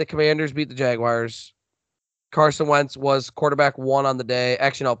day, the Commanders beat the Jaguars Carson Wentz was quarterback 1 on the day.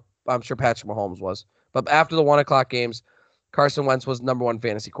 Actually, no, I'm sure Patrick Mahomes was. But after the 1 o'clock games, Carson Wentz was number 1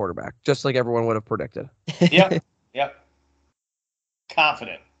 fantasy quarterback, just like everyone would have predicted. Yep.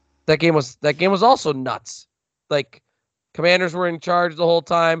 Confident. That game was also nuts. Like, Commanders were in charge the whole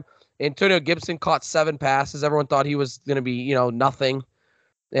time. Antonio Gibson caught 7 passes. Everyone thought he was going to be, nothing.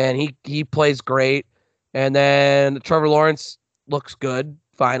 And he plays great. And then Trevor Lawrence looks good,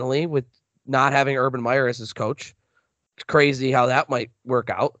 finally, with not having Urban Meyer as his coach. It's crazy how that might work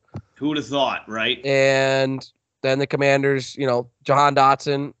out. Who would have thought, right? And then the Commanders, Jahan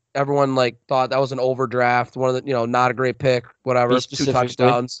Dotson, everyone thought that was an overdraft, one of the, not a great pick, whatever. 2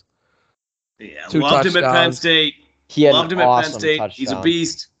 touchdowns. Yeah, 2 loved touchdowns. him at Penn State. He had Loved him an at Penn awesome State. touchdown. He's a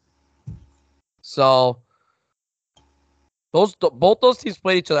beast. So both those teams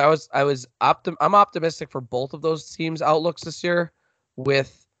played each other. I'm optimistic for both of those teams' outlooks this year,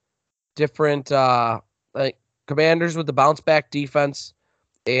 with different Commanders with the bounce back defense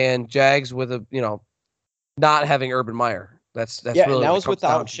and Jags with not having Urban Meyer. That's Yeah, really and that what it was comes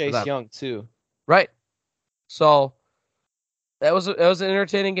down without to for Chase them. Young too. Right. So that was an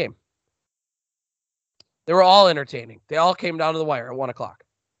entertaining game. They were all entertaining. They all came down to the wire at 1 o'clock.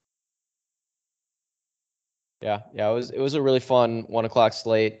 Yeah, it was a really fun 1 o'clock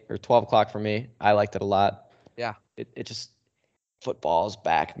slate, or 12 o'clock for me. I liked it a lot. Yeah. It just, football's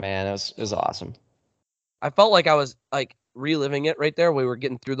back, man. It was awesome. I felt like I was reliving it right there. We were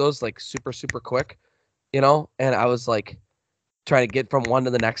getting through those super, super quick, and I was trying to get from one to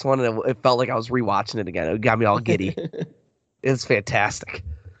the next one, and it felt like I was rewatching it again. It got me all giddy. It was fantastic.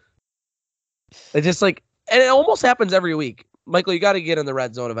 It just and it almost happens every week. Michael, you got to get in the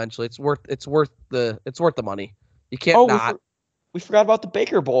red zone eventually. It's worth the money. You can't not. We forgot about the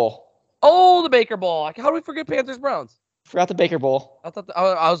Baker Bowl. Oh, the Baker Bowl. How do we forget Panthers Browns? Forgot the Baker Bowl. I thought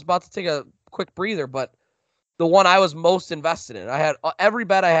I was about to take a quick breather, but the one I was most invested in. I had every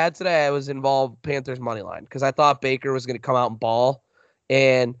bet I had today. I was involved Panthers money line because I thought Baker was going to come out and ball,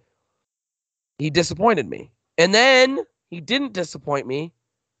 and he disappointed me. And then he didn't disappoint me,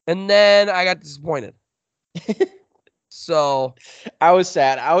 and then I got disappointed. So I was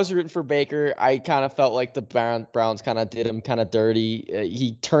sad. I was rooting for Baker. I kind of felt like the Browns kind of did him kind of dirty.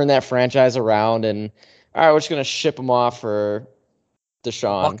 He turned that franchise around, and all right, we're just gonna ship him off for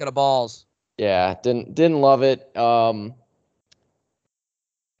Deshaun. bucket of balls. Yeah, didn't love it.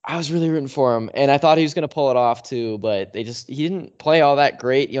 I was really rooting for him, and I thought he was going to pull it off too, but he didn't play all that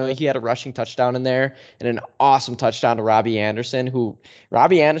great. He had a rushing touchdown in there and an awesome touchdown to Robbie Anderson, who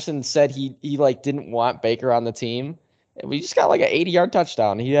Robbie Anderson said he didn't want Baker on the team. And we just got an 80-yard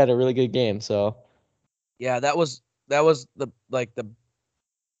touchdown. He had a really good game, so. Yeah, that was the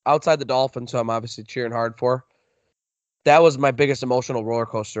outside the Dolphins, who I'm obviously cheering hard for. That was my biggest emotional roller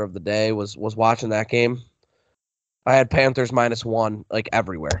coaster of the day was watching that game. I had Panthers -1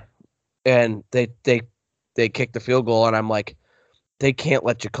 everywhere, and they kicked the field goal, and I'm like, they can't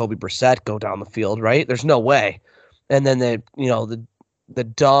let Jacoby Brissett go down the field, right? There's no way. And then the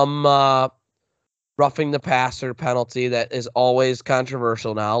dumb roughing the passer penalty that is always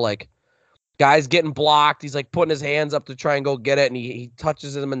controversial now. Guy's getting blocked, he's putting his hands up to try and go get it, and he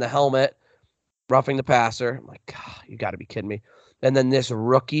touches him in the helmet, roughing the passer. I'm like, God, you got to be kidding me. And then this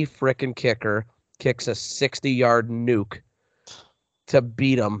rookie frickin' kicker kicks a 60-yard nuke to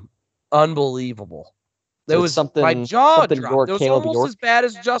beat him. Unbelievable. So There was something, my jaw dropped. York, It was Caleb almost York. as bad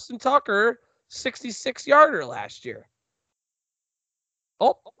as Justin Tucker 66-yarder last year.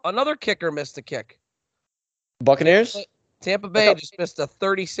 Oh, another kicker missed a kick. Buccaneers? Tampa Bay just missed a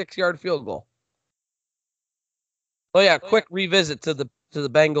 36-yard field goal. Oh yeah, quick revisit to the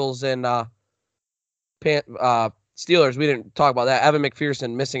Bengals and Steelers. We didn't talk about that. Evan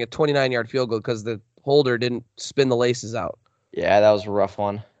McPherson missing a 29-yard field goal because the holder didn't spin the laces out. Yeah, that was a rough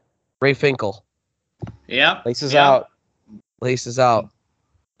one. Ray Finkel. Yeah. Laces out. Laces out.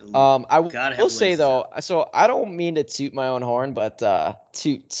 I will say though, so I don't mean to toot my own horn, but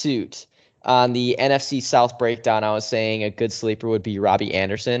toot. On the NFC South breakdown, I was saying a good sleeper would be Robbie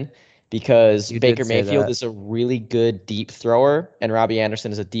Anderson because Baker Mayfield is a really good deep thrower, and Robbie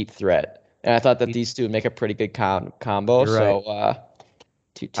Anderson is a deep threat. And I thought that these two would make a pretty good combo. You're so,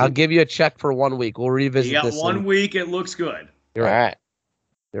 toot. I'll give you a check for 1 week. We'll revisit this. You got 1 week. It looks good. You're right. All right.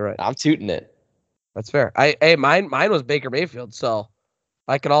 You're right. I'm tooting it. That's fair. Mine was Baker Mayfield, so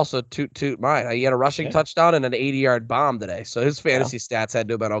I could also toot mine. He had a rushing touchdown and an 80-yard bomb today, so his fantasy stats had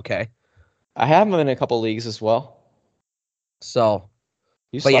to have been okay. I have him in a couple leagues as well. So,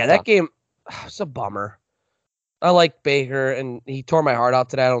 but yeah, that game was a bummer. I like Baker, and he tore my heart out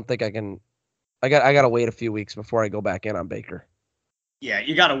today. I don't think I can. I got to wait a few weeks before I go back in on Baker. Yeah,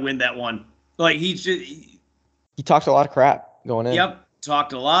 you got to win that one. He talked a lot of crap going in. Yep,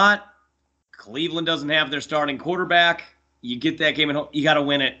 talked a lot. Cleveland doesn't have their starting quarterback. You get that game at home, you got to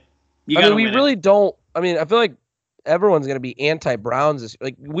win it. We really don't. I mean, I feel like everyone's going to be anti-Browns.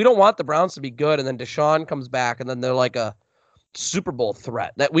 Like, we don't want the Browns to be good, and then Deshaun comes back, and then they're like a Super Bowl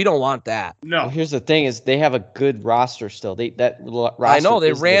threat. That we don't want that. No. Well, here's the thing: is they have a good roster still. Roster I know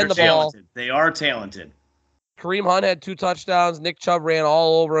they ran the ball. Talented. They are talented. Kareem Hunt had 2 touchdowns. Nick Chubb ran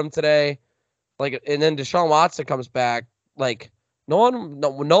all over him today. Like, and then Deshaun Watson comes back. Like, no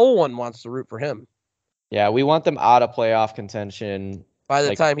one wants to root for him. Yeah, we want them out of playoff contention by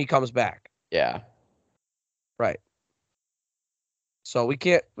the time he comes back. Yeah. Right. So we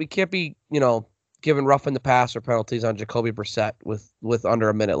can't be, giving roughing the passer penalties on Jacoby Brissett with under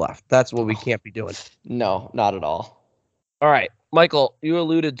a minute left. That's what we can't be doing. No, not at all. All right, Michael, you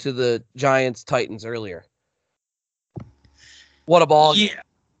alluded to the Giants-Titans earlier. What a ball game.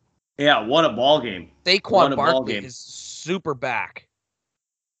 Yeah, what a ball game. Saquon Barkley is super back.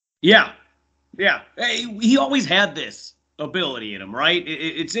 Yeah. Yeah. He always had this ability in him, right?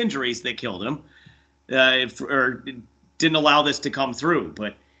 It's injuries that killed him. Or didn't allow this to come through.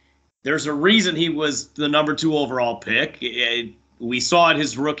 But there's a reason he was the number 2 overall pick. We saw it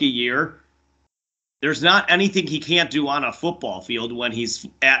his rookie year. There's not anything he can't do on a football field when he's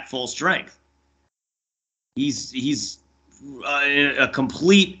at full strength. He's a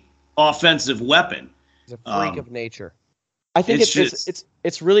complete offensive weapon. He's a freak of nature. I think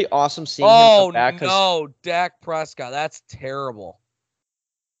it's really awesome seeing him come back. Oh, no, Dak Prescott. That's terrible.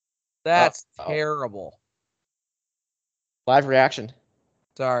 That's terrible. Live reaction.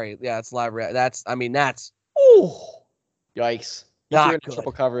 Sorry. Yeah, it's live reaction. That's. Ooh. Yikes. Not good.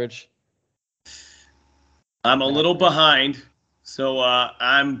 Triple coverage. I'm a little behind, so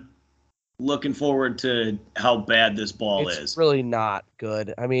I'm looking forward to how bad this ball is. It's really not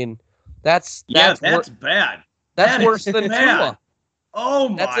good. I mean, that's bad. That's worse than Tua. Oh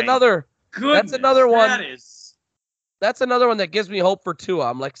my! That's another. Goodness, that's another one. That's another one that gives me hope for Tua.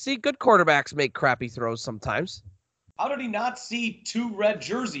 I'm like, see, good quarterbacks make crappy throws sometimes. How did he not see 2 red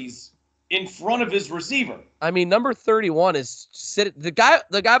jerseys in front of his receiver? I mean, number 31 is the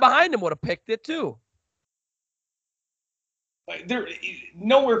guy behind him would have picked it too. They're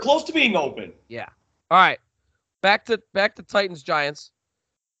nowhere close to being open. Yeah. All right. Back to Titans Giants.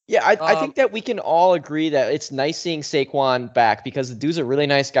 Yeah, I think that we can all agree that it's nice seeing Saquon back because the dude's a really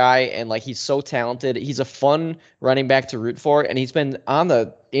nice guy and like he's so talented. He's a fun running back to root for, and he's been on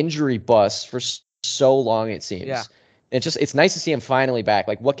the injury bus for so long, it seems. Yeah. It's nice to see him finally back.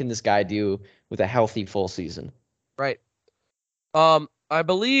 Like, what can this guy do with a healthy full season? Right. I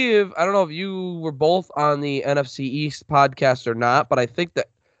believe, I don't know if you were both on the NFC East podcast or not, but I think that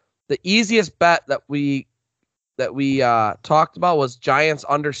the easiest bet that we talked about was Giants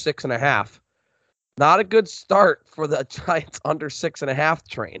under 6.5. Not a good start for the Giants under 6.5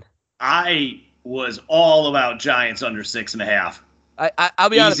 train. I was all about Giants under 6.5. I'll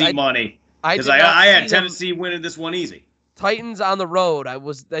be honest. Easy money. Because I had Tennessee winning this one easy. Titans on the road. I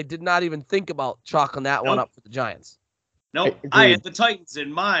did not even think about chalking that one up for the Giants. Nope. I had the Titans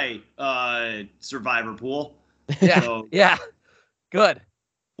in my survivor pool. Yeah. So, yeah. Good.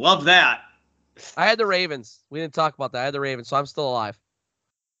 Love that. I had the Ravens. We didn't talk about that. I had the Ravens, so I'm still alive.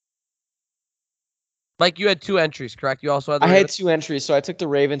 Mike, you had 2 entries, correct? You also had the Ravens? I had 2 entries, so I took the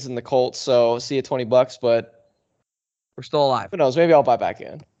Ravens and the Colts, so see you $20, but we're still alive. Who knows? Maybe I'll buy back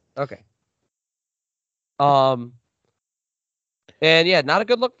in. Okay. And yeah, not a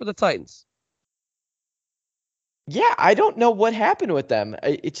good look for the Titans. Yeah, I don't know what happened with them.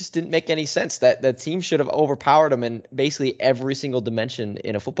 It just didn't make any sense. That team should have overpowered them in basically every single dimension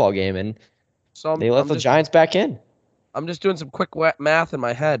in a football game, and so they let the Giants back in. I'm just doing some quick math in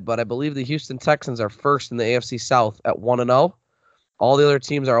my head, but I believe the Houston Texans are first in the AFC South at 1-0. All the other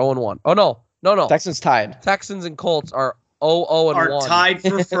teams are 0-1. Oh no. Texans tied. Texans and Colts are 0-1. Are tied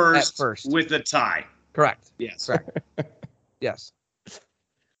for first with a tie. Correct. Yes. Correct. Yes.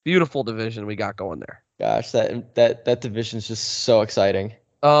 Beautiful division we got going there. Gosh, that division is just so exciting.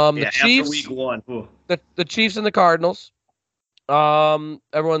 The Chiefs, after week 1. The Chiefs and the Cardinals.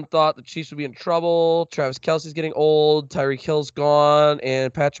 Everyone thought the Chiefs would be in trouble. Travis Kelce's getting old. Tyreek Hill's gone,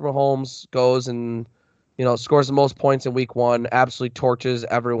 and Patrick Mahomes goes and scores the most points in week 1. Absolutely torches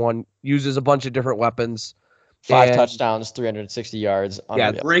everyone. Uses a bunch of different weapons. 5 touchdowns, 360 yards.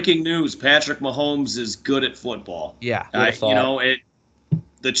 Yeah. Breaking news: Patrick Mahomes is good at football. Yeah.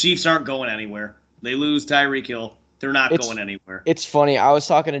 The Chiefs aren't going anywhere. They lose Tyreek Hill. They're not going anywhere. It's funny. I was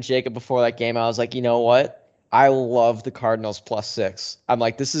talking to Jacob before that game. I was like, you know what? I love the Cardinals +6. I'm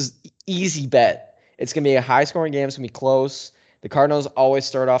like, this is easy bet. It's going to be a high-scoring game. It's going to be close. The Cardinals always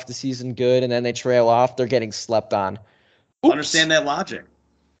start off the season good, and then they trail off. They're getting slept on. Oops. Understand that logic.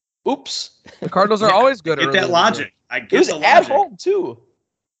 Oops. The Cardinals are always good. Get early that in the logic. year. I It get was the at logic. home, too.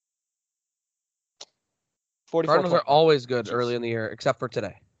 44 Cardinals are always good early in the year, except for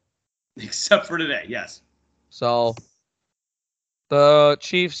today. Except for today, yes. So the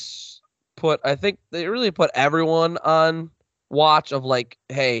Chiefs I think they really put everyone on watch of like,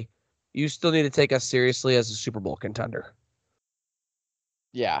 hey, you still need to take us seriously as a Super Bowl contender.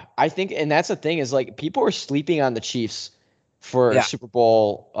 Yeah, I think, and that's the thing is like people are sleeping on the Chiefs for Super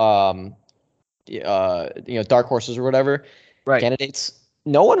Bowl, dark horses or whatever candidates.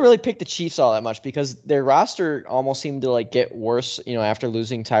 No one really picked the Chiefs all that much because their roster almost seemed to like get worse, after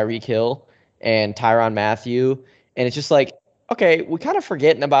losing Tyreek Hill and Tyrann Mathieu, and it's just like, okay, we kind of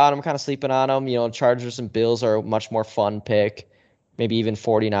forgetting about them, kind of sleeping on them. Chargers and Bills are a much more fun pick, maybe even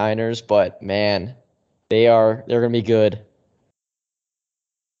 49ers, but man, they're gonna be good.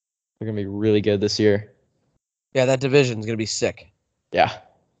 They're going to be really good this year. Yeah, that division's going to be sick. Yeah.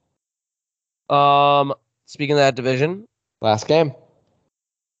 Speaking of that division. Last game.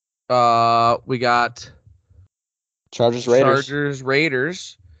 We got Chargers,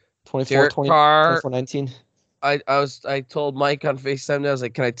 Raiders. 24-19. I told Mike on FaceTime, I was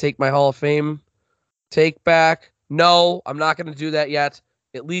like, can I take my Hall of Fame take back? No, I'm not going to do that yet.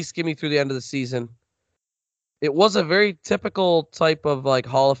 At least get me through the end of the season. It was a very typical type of like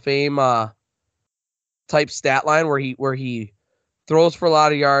Hall of Fame type stat line where he throws for a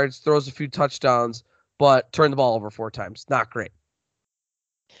lot of yards, throws a few touchdowns, but turned the ball over 4 times. Not great.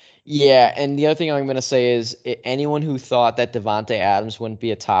 Yeah, and the other thing I'm going to say is anyone who thought that Devontae Adams wouldn't be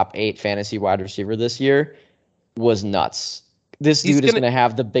a top 8 fantasy wide receiver this year was nuts. This dude is going to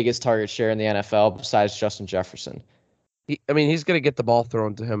have the biggest target share in the NFL besides Justin Jefferson. He's going to get the ball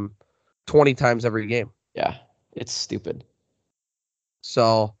thrown to him 20 times every game. Yeah, it's stupid.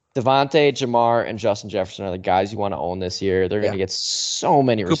 So Devontae, Jamar, and Justin Jefferson are the guys you want to own this year. They're going to get so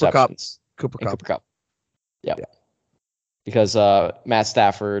many receptions. Cooper Kupp. Yep. Yeah. Because Matt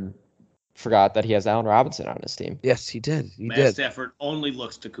Stafford forgot that he has Allen Robinson on his team. Yes, he did. Matt Stafford only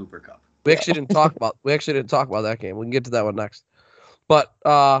looks to Cooper Kupp. We actually didn't talk about that game. We can get to that one next. But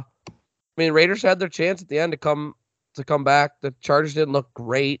Raiders had their chance at the end to come back. The Chargers didn't look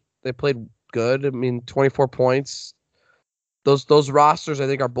great. They played good. 24 points. Those rosters, I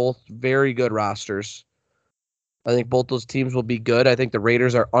think, are both very good rosters. I think both those teams will be good. I think the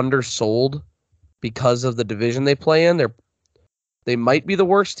Raiders are undersold because of the division they play in. They might be the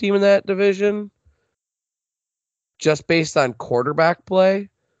worst team in that division just based on quarterback play,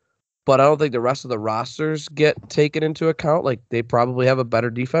 but I don't think the rest of the rosters get taken into account. Like, they probably have a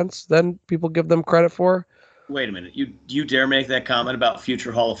better defense than people give them credit for. Wait a minute. You dare make that comment about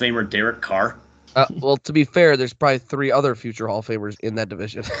future Hall of Famer Derek Carr? Well, to be fair, there's probably 3 other future Hall of Famers in that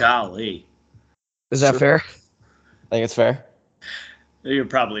division. Golly. Is that fair? I think it's fair. You're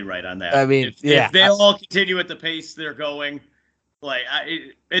probably right on that. If they all continue at the pace they're going,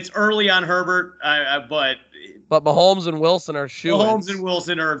 it's early on Herbert, but Mahomes and Wilson are shoo-ins. Mahomes and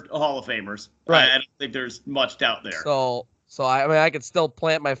Wilson are Hall of Famers. Right. I don't think there's much doubt there. So I could still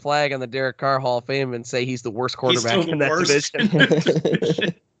plant my flag on the Derek Carr Hall of Fame and say he's the worst quarterback in that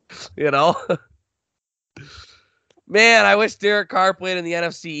division. Man, I wish Derek Carr played in the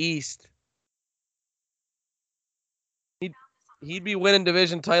NFC East. He'd be winning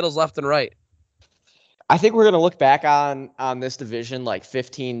division titles left and right. I think we're going to look back on this division like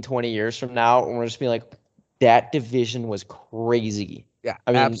 15, 20 years from now, and we're just be like, that division was crazy. Yeah,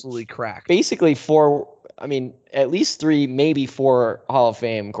 absolutely cracked. Basically at least 3, maybe 4 Hall of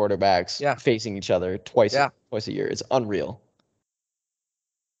Fame quarterbacks facing each other twice a year. It's unreal.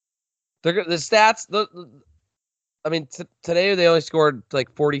 The stats, today they only scored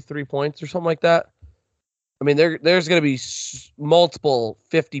like 43 points or something like that. There's going to be multiple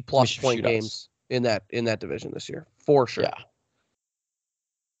 50-plus point games in that division this year, for sure. Yeah.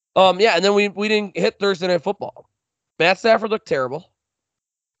 And then we didn't hit Thursday Night Football. Matt Stafford looked terrible.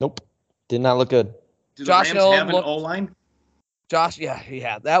 Nope, did not look good. Do the Rams have an O-line?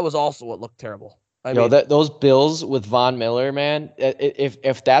 That was also what looked terrible. Those Bills with Von Miller, man.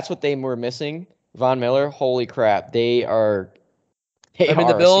 If that's what they were missing, Von Miller, holy crap, they are.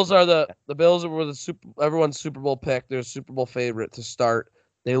 The Bills are the Bills were everyone's Super Bowl pick. They're a Super Bowl favorite to start.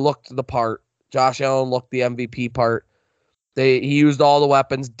 They looked the part. Josh Allen looked the MVP part. He used all the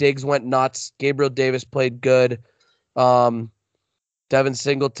weapons. Diggs went nuts. Gabriel Davis played good. Devin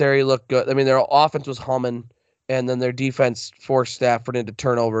Singletary looked good. Their offense was humming, and then their defense forced Stafford into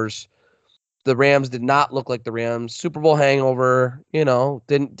turnovers. The Rams did not look like the Rams. Super Bowl hangover,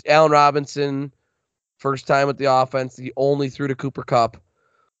 Allen Robinson First time with the offense. He only threw to Cooper Kupp.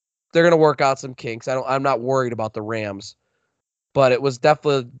 They're going to work out some kinks. I'm not worried about the Rams, but I think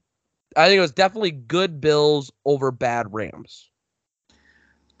it was definitely good Bills over bad Rams.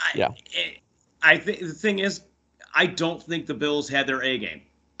 I think the thing is, I don't think the Bills had their A game.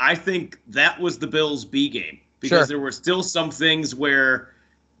 I think that was the Bills' B game because there were still some things where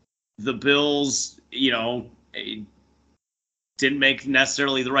the Bills, didn't make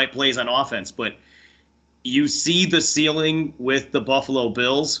necessarily the right plays on offense, but you see the ceiling with the Buffalo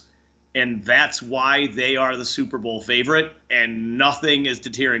Bills, and that's why they are the Super Bowl favorite, and nothing is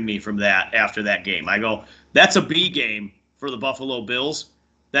deterring me from that after that game. I go, that's a B game for the Buffalo Bills.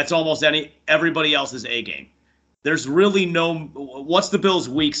 That's almost everybody else's A game. There's really what's the Bills'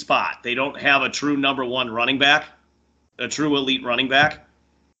 weak spot? They don't have a true number one running back, a true elite running back.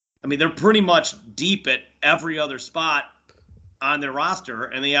 I mean, they're pretty much deep at every other spot on their roster,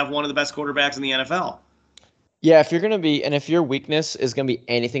 and they have one of the best quarterbacks in the NFL. Yeah, if your weakness is going to be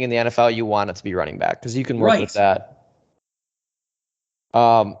anything in the NFL, you want it to be running back because you can work with that.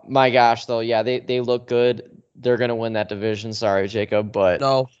 My gosh, though, yeah, they look good. They're going to win that division. Sorry, Jacob, but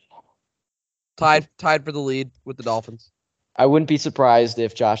no. Tied for the lead with the Dolphins. I wouldn't be surprised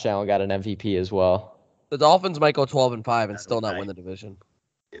if Josh Allen got an MVP as well. The Dolphins might go 12-5 and still not win the division.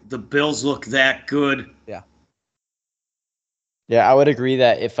 The Bills look that good. Yeah. Yeah, I would agree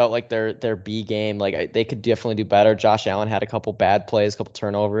that it felt like their B game. Like they could definitely do better. Josh Allen had a couple bad plays, a couple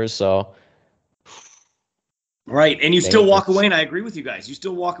turnovers. So, right, and you still walk away. And I agree with you guys. You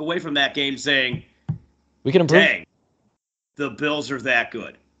still walk away from that game saying, "We can improve." Dang, the Bills are that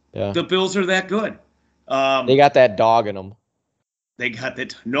good. Yeah, the Bills are that good. They got that dog in them. They got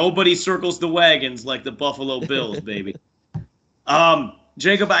that. Nobody circles the wagons like the Buffalo Bills, baby.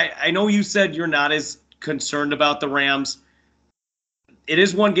 Jacob, I know you said you're not as concerned about the Rams. It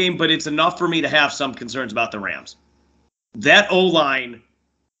is one game, but it's enough for me to have some concerns about the Rams. That O-line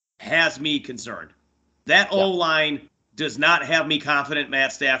has me concerned. That O-line does not have me confident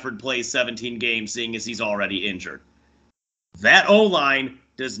Matt Stafford plays 17 games, seeing as he's already injured. That O-line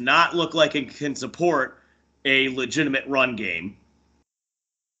does not look like it can support a legitimate run game.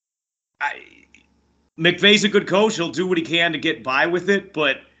 McVay's a good coach. He'll do what he can to get by with it,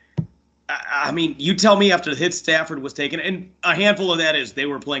 but I mean, you tell me after the hit Stafford was taken, and a handful of that is they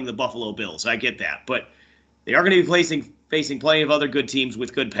were playing the Buffalo Bills. I get that, but they are going to be facing plenty of other good teams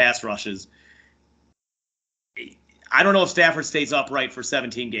with good pass rushes. I don't know if Stafford stays upright for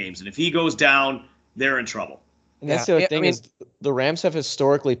 17 games, and if he goes down, they're in trouble. And that's the other thing is the Rams have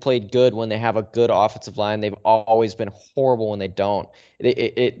historically played good when they have a good offensive line. They've always been horrible when they don't.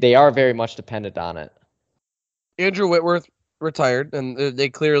 They are very much dependent on it. Andrew Whitworth retired, and they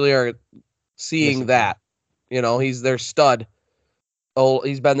clearly are seeing that. He's their stud. Oh,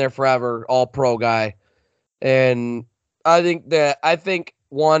 he's been there forever, all-pro guy. And I think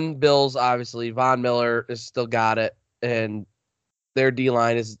one, Bills, obviously, Von Miller has still got it, and their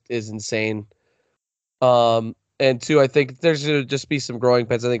D-line is insane. And two, I think there's going to just be some growing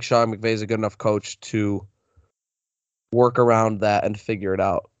pains. I think Sean McVay is a good enough coach to work around that and figure it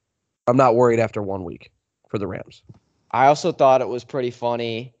out. I'm not worried after 1 week for the Rams. I also thought it was pretty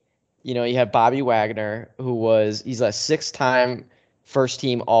funny. You have Bobby Wagner, he's a 6-time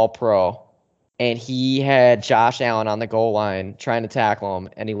first-team All-Pro, and he had Josh Allen on the goal line trying to tackle him,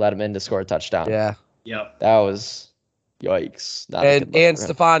 and he let him in to score a touchdown. Yeah. Yep. That was yikes. And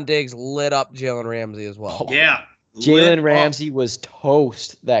Stephon Diggs lit up Jalen Ramsey as well. Yeah. Jalen Ramsey was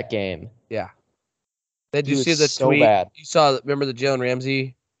toast that game. Yeah. Did you see the tweet? Bad. Remember the Jalen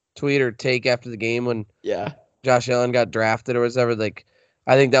Ramsey tweet or take after the game when Josh Allen got drafted or whatever? Like,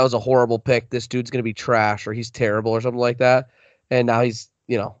 I think that was a horrible pick. This dude's going to be trash or he's terrible or something like that. And now he's,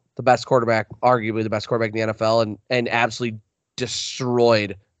 the best quarterback, arguably the best quarterback in the NFL, and absolutely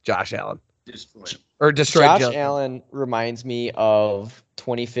destroyed Josh Allen. Destroyed Josh Allen reminds me of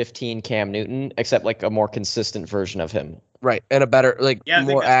 2015 Cam Newton, except like a more consistent version of him. Right. And a better,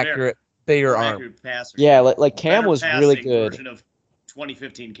 more accurate, bigger arm. Passer. Yeah, like Cam was really good. Version of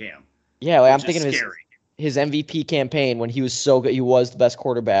 2015 Cam. Yeah, I'm thinking of his MVP campaign when he was so good. He was the best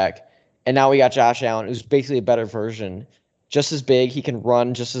quarterback. And now we got Josh Allen, who's basically a better version. Just as big, he can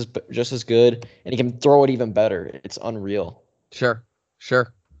run just as good, and he can throw it even better. It's unreal. Sure.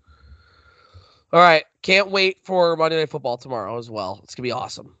 All right, can't wait for Monday Night Football tomorrow as well. It's going to be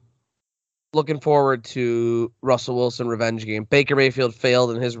awesome. Looking forward to Russell Wilson revenge game. Baker Mayfield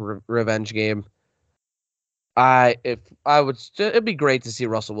failed in his revenge game. It'd be great to see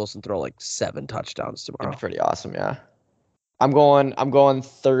Russell Wilson throw 7 touchdowns tomorrow. That'd be pretty awesome, yeah. I'm going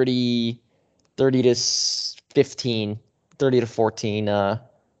 30 to 15, 30 to 14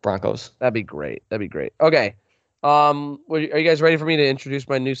 Broncos. That'd be great. That'd be great. Okay. Are you guys ready for me to introduce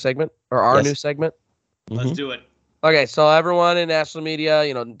my new segment or our Yes. new segment? Let's do it. Okay, so everyone in national media,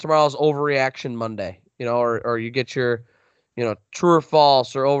 tomorrow's Overreaction Monday, or you get your, true or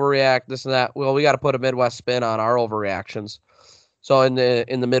false or overreact, this and that. Well, we got to put a Midwest spin on our overreactions. So in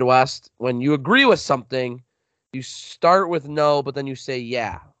the Midwest, when you agree with something, you start with no, but then you say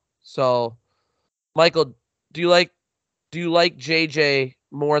yeah. So, Michael, do you like JJ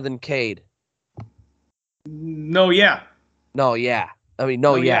more than Cade? No, yeah. No, yeah. I mean,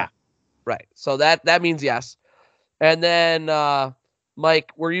 no, yeah. Right. So that means yes. And then,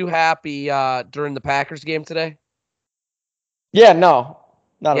 Mike, were you happy during the Packers game today? Yeah, no,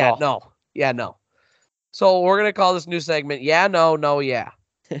 not at all. No. Yeah, no. So we're gonna call this new segment "Yeah, No, No, Yeah."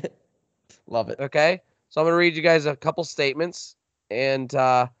 Love it. Okay. So I'm gonna read you guys a couple statements, and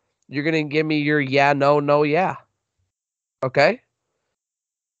you're gonna give me your yeah, no, no, yeah. Okay.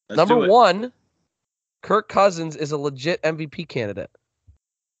 Let's Number do it. 1, Kirk Cousins is a legit MVP candidate.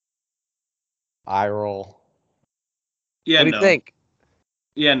 Eye roll. Yeah, What do no. you think?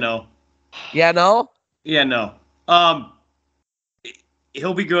 Yeah, no. Yeah, no. Yeah, no.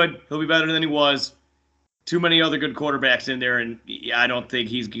 He'll be good. He'll be better than he was. Too many other good quarterbacks in there, and I don't think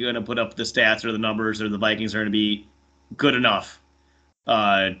he's going to put up the stats or the numbers or the Vikings are going to be good enough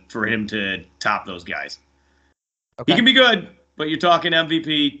for him to top those guys. Okay. He can be good, but you're talking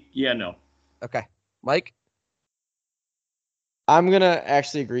MVP. Yeah, no. Okay. Mike. I'm going to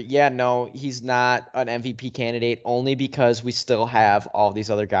actually agree. Yeah, no, he's not an MVP candidate only because we still have all these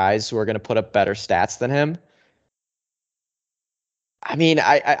other guys who are going to put up better stats than him. I mean,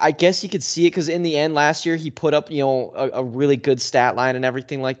 I guess you could see it because in the end last year he put up, a really good stat line and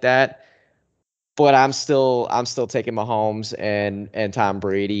everything like that. But I'm still taking Mahomes and Tom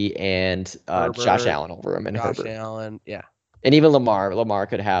Brady and Josh Allen over him and Josh Herbert. Allen, yeah. And even Lamar. Lamar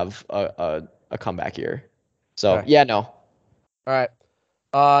could have a comeback year. So, Okay. yeah, no. All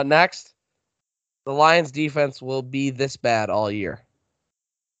right. Next, the Lions defense will be this bad all year.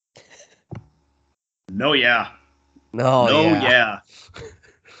 No, yeah. No, yeah.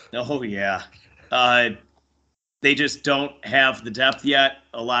 No, yeah. They just don't have the depth yet.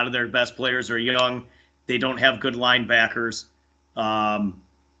 A lot of their best players are young. They don't have good linebackers.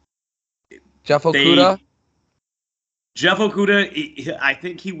 Jeff Okudah? Jeff Okudah, I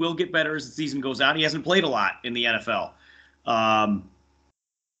think he will get better as the season goes on. He hasn't played a lot in the NFL.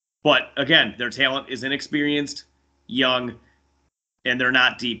 But again, their talent is inexperienced, young, and they're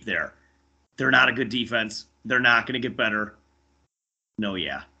not deep there. They're not a good defense. They're not going to get better. No,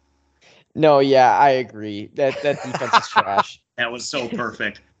 yeah. No, yeah, I agree. That defense is trash. That was so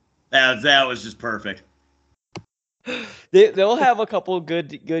perfect. That was just perfect. They'll have a couple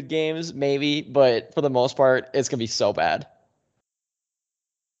good games, maybe, but for the most part, it's gonna be so bad.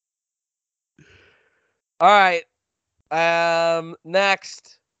 All right.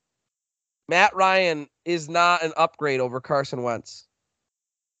 Next, Matt Ryan is not an upgrade over Carson Wentz.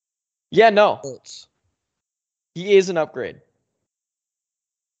 Yeah, no, Colts. he is an upgrade.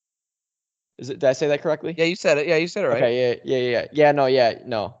 Did I say that correctly? Yeah, you said it. Yeah, you said it right. Okay, yeah. No,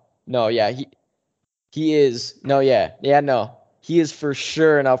 yeah. He is. No, yeah, no. He is for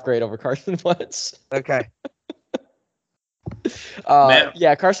sure an upgrade over Carson Wentz. Okay.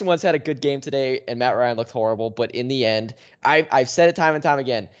 Yeah, Carson Wentz had a good game today, and Matt Ryan looked horrible. But in the end, I've said it time and time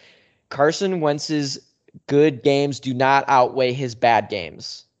again, Carson Wentz's good games do not outweigh his bad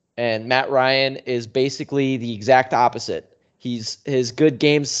games. And Matt Ryan is basically the exact opposite. His good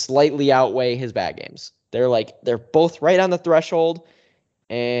games slightly outweigh his bad games. They're both right on the threshold.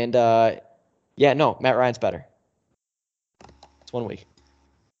 And yeah, no, Matt Ryan's better. It's 1 week.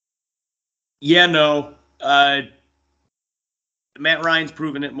 Yeah, no. Matt Ryan's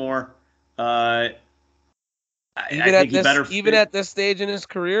proven it more. I think he better even at this stage in his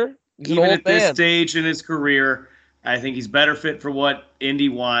career. Even at this stage in his career, I think he's better fit for what Indy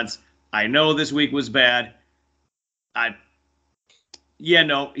wants. I know this week was bad. Yeah,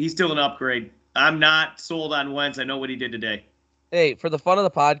 no, he's still an upgrade. I'm not sold on Wentz. I know what he did today. Hey, for the fun of the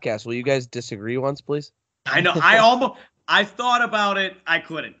podcast, will you guys disagree once, please? I know. I thought about it. I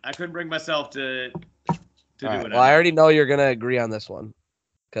couldn't bring myself to do it. Well, I already know you're gonna agree on this one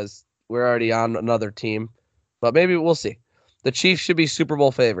because we're already on another team, but maybe we'll see. The Chiefs should be Super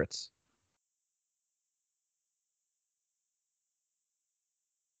Bowl favorites.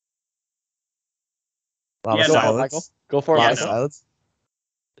 Yeah, no, Michael. Go for it, Yeah, Michael. no. Silence.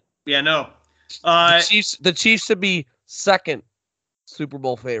 Yeah, no. The Chiefs should be second Super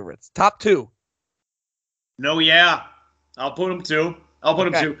Bowl favorites. Top 2. No, yeah. I'll put them 2.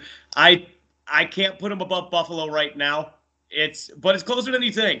 I can't put them above Buffalo right now. But it's closer than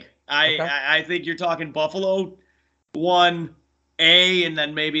you think. Okay. I think you're talking Buffalo 1A and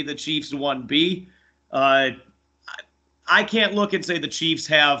then maybe the Chiefs 1B. I can't look and say the Chiefs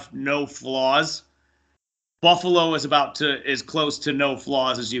have no flaws. Buffalo is as close to no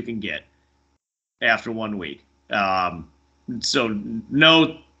flaws as you can get after 1 week. So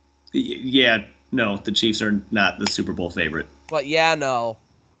no, the Chiefs are not the Super Bowl favorite. But no.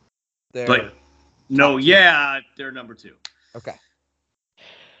 They're number 2. Okay.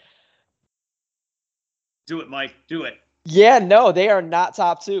 Do it, Mike. Do it. Yeah, no, they are not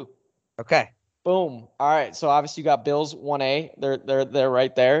top 2. Okay. Boom. All right. So obviously you got Bills 1A. They're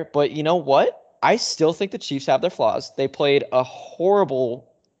right there. But you know what? I still think the Chiefs have their flaws. They played a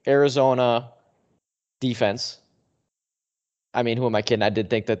horrible Arizona defense. I mean, who am I kidding? I did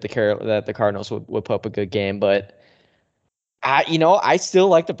think that the Cardinals would put up a good game, but I still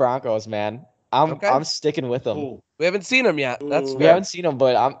like the Broncos, man. I'm sticking with them. Ooh. We haven't seen them yet. We haven't seen them,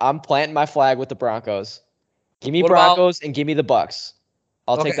 but I'm planting my flag with the Broncos. Give me Broncos and give me the Bucks.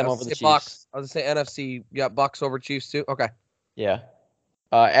 I'll take them over the Chiefs. Bucks. I was going to say NFC. You got Bucks over Chiefs too? Okay. Yeah.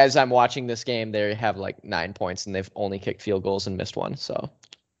 As I'm watching this game, they have like 9 points, and they've only kicked field goals and missed one. So,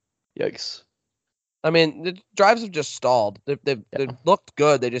 yikes. I mean, the drives have just stalled. They've looked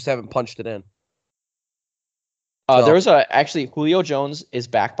good. They just haven't punched it in. There was actually Julio Jones is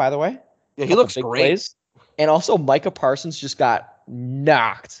back, by the way. Yeah, he looks great. Plays. And also Micah Parsons just got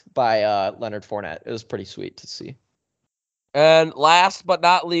knocked by Leonard Fournette. It was pretty sweet to see. And last but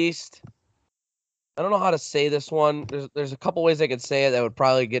not least, I don't know how to say this one. There's a couple ways I could say it that would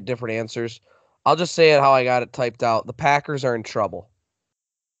probably get different answers. I'll just say it how I got it typed out. The Packers are in trouble.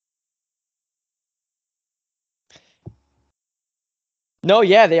 No,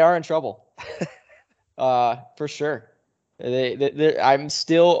 yeah, they are in trouble. For sure. I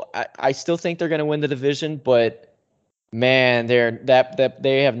still think they're going to win the division, but man,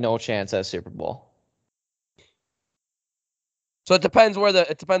 they have no chance at Super Bowl. So it depends where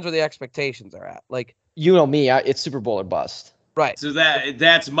the expectations are at. Like, you know me, it's Super Bowl or bust. Right. So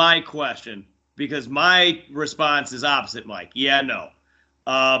that's my question, because my response is opposite, Mike. Yeah, no.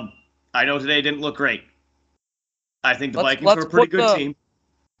 I know today didn't look great. I think the Vikings were a pretty good team.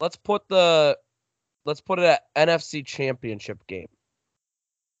 Let's put it at NFC Championship game.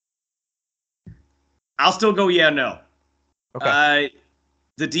 I'll still go no. Okay.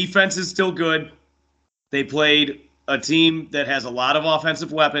 The defense is still good. They played a team that has a lot of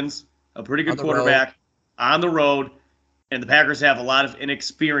offensive weapons, a pretty good quarterback on the road, and the Packers have a lot of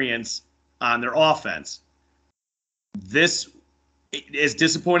inexperience on their offense. This, as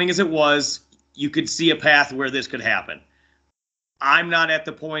disappointing as it was, you could see a path where this could happen. I'm not at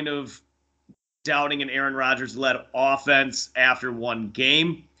the point of doubting an Aaron Rodgers-led offense after one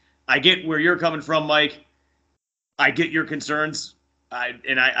game. I get where you're coming from, Mike. I get your concerns, I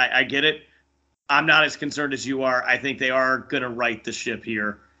get it. I'm not as concerned as you are. I think they are going to right the ship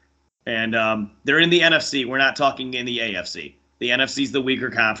here. And they're in the NFC. We're not talking in the AFC. The NFC is the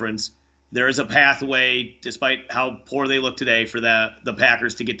weaker conference. There is a pathway, despite how poor they look today, for the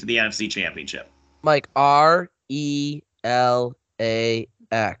Packers to get to the NFC Championship. Mike, RELAX.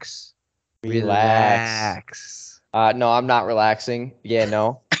 Relax. No, I'm not relaxing. Yeah,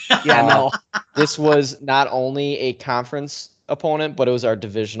 no. No. This was not only a conference opponent, but it was our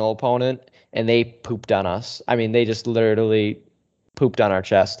divisional opponent, and they pooped on us. I mean, they just literally pooped on our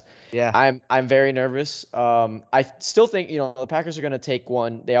chest. Yeah. I'm very nervous. I still think, the Packers are going to take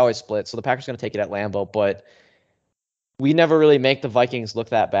one. They always split, so the Packers are going to take it at Lambeau, but we never really make the Vikings look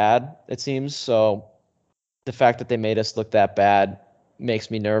that bad, it seems. So the fact that they made us look that bad makes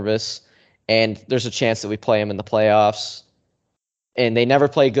me nervous. And there's a chance that we play them in the playoffs. And they never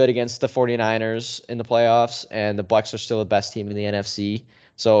play good against the 49ers in the playoffs, and the Bucs are still the best team in the NFC.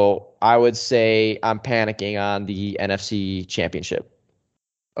 So I would say I'm panicking on the NFC Championship.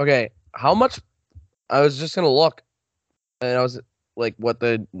 Okay, how much? I was just going to look, and I was like, what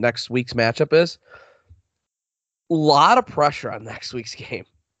the next week's matchup is. A lot of pressure on next week's game.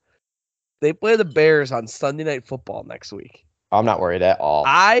 They play the Bears on Sunday Night Football next week. I'm not worried at all.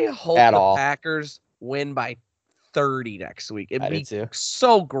 I hope Packers win by 30 next week. It'd be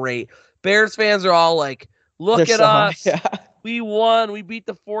so great. Bears fans are all like, look at us. Yeah. We won. We beat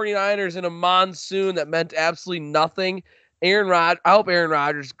the 49ers in a monsoon that meant absolutely nothing. I hope Aaron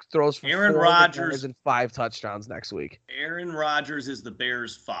Rodgers throws for 400 and 5 touchdowns next week. Aaron Rodgers is the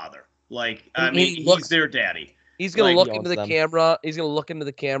Bears' father. He's their daddy. He's going to look into the camera. He's going to look into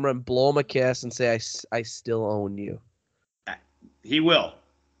the camera and blow him a kiss and say, I still own you. He will.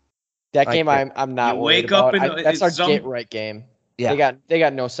 That game, I'm not worried about. That's our get-right game. Yeah. They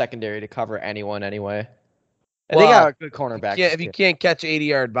got no secondary to cover anyone anyway. And they Well, got a good cornerback. If you can't catch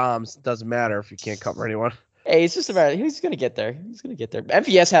 80-yard bombs, it doesn't matter if you can't cover anyone. Hey, it's just a matter. He's gonna get there. He's gonna get there.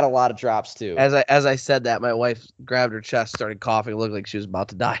 MVS had a lot of drops too. As I said that, my wife grabbed her chest, started coughing, looked like she was about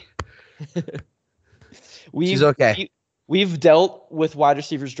to die. She's okay. We've dealt with wide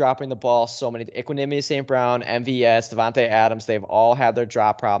receivers dropping the ball so many. Equanimity St. Brown, MVS, Devontae Adams, they've all had their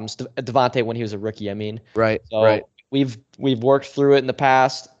drop problems. Devontae when he was a rookie, I mean. Right. So right. We've worked through it in the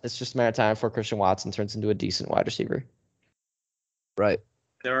past. It's just a matter of time before Christian Watson turns into a decent wide receiver. Right.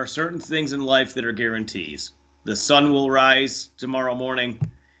 There are certain things in life that are guarantees. The sun will rise tomorrow morning,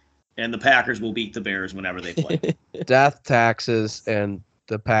 and the Packers will beat the Bears whenever they play. Death, taxes, and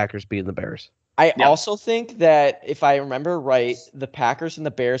the Packers beating the Bears. I also think that if I remember right, the Packers and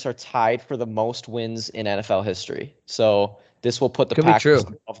the Bears are tied for the most wins in NFL history. So this will put the Packers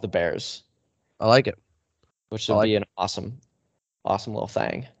above the Bears. I like it. Which would be an awesome little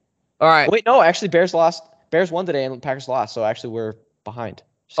thing. All right. Wait, no, actually Bears lost. Bears won today and Packers lost. So actually we're behind.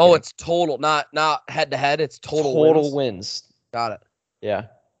 It's total, not head to head. It's total wins. Got it. Yeah.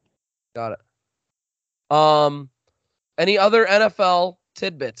 Got it. Any other NFL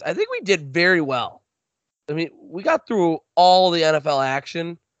tidbits? I think we did very well. I mean, we got through all the NFL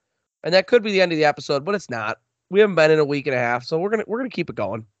action, and that could be the end of the episode, but it's not. We haven't been in a week and a half, so we're gonna keep it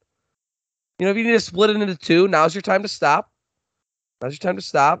going. You know, if you need to split it into two, now's your time to stop.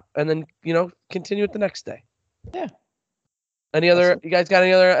 And then, continue it the next day. Yeah. You guys got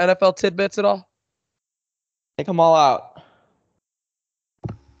any other NFL tidbits at all? Take them all out.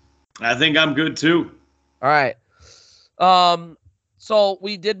 I think I'm good too. All right. So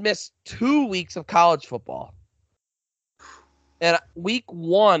we did miss 2 weeks of college football. And week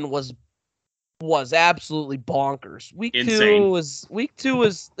 1 was absolutely bonkers. Week Insane. 2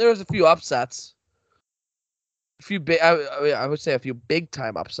 was there was a few upsets. A few big I would say a few big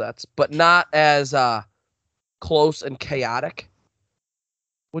time upsets, but not as close and chaotic.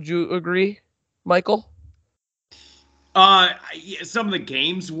 Would you agree, Michael? Some of the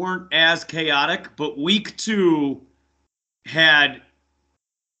games weren't as chaotic, but week 2 had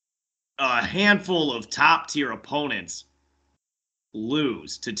a handful of top tier opponents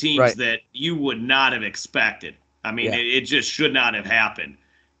lose to teams that you would not have expected. I mean, it just should not have happened.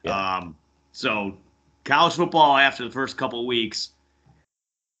 Yeah. So college football after the first couple of weeks,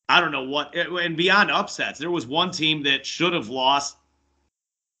 I don't know what, and beyond upsets, there was one team that should have lost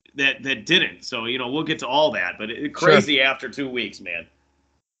that didn't. So, we'll get to all that, but crazy after 2 weeks, man.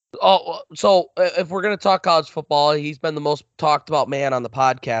 Oh, so if we're going to talk college football, he's been the most talked about man on the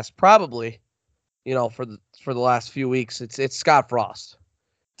podcast, probably, for the last few weeks. It's Scott Frost.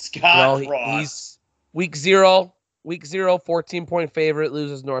 Frost. He's week 0, 14-point favorite,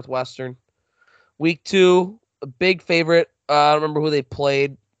 loses Northwestern. Week 2, a big favorite. I don't remember who they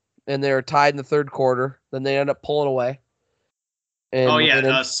played, and they were tied in the third quarter. Then they end up pulling away.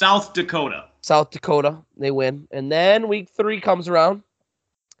 And, South Dakota. South Dakota, they win. And then week 3 comes around,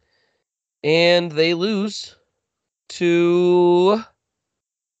 and they lose to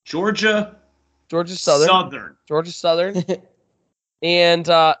Georgia Southern. Georgia Southern. And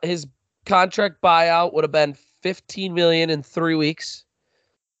his contract buyout would have been $15 million in 3 weeks.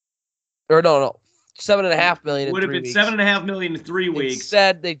 Or no, $7.5 million in 3 weeks. Would have been $7.5 million in 3 weeks.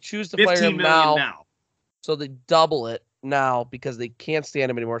 Instead, they choose to fire him now. So they double it now because they can't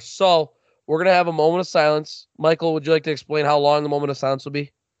stand him anymore. So we're going to have a moment of silence. Michael, would you like to explain how long the moment of silence will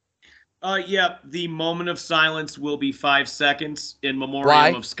be? The moment of silence will be 5 seconds in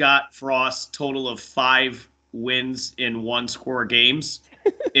memoriam of Scott Frost's total of 5 wins in 1-score games.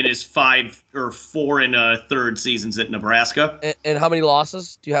 It is 5 or 4 in third seasons at Nebraska. And how many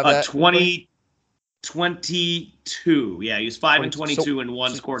losses do you have? 22. Yeah, he was 5 and 22 in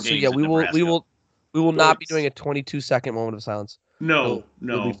 1-score games. So yeah, we will not be doing a 22-second moment of silence. No.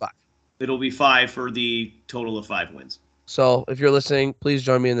 It'll be 5. It'll be 5 for the total of 5 wins. So if you're listening, please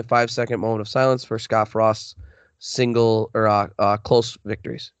join me in the 5-second moment of silence for Scott Frost's single or close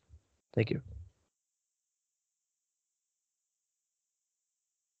victories. Thank you.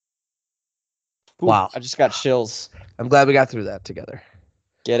 Ooh, wow. I just got chills. I'm glad we got through that together.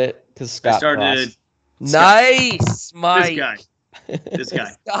 Get it? Because Scott Frost. Nice, Mike. This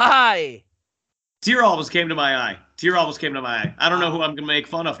guy. Tear almost came to my eye. I don't know who I'm going to make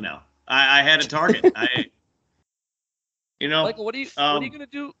fun of now. I had a target. Michael, what are you gonna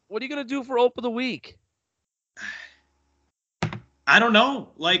do? What are you gonna do for OPE of the week? I don't know.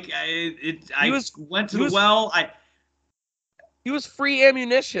 Like went to the well. He was free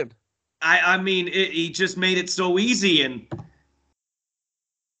ammunition. I mean, he just made it so easy, and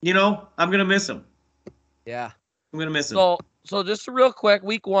I'm gonna miss him. Yeah, I'm gonna miss him. So just real quick,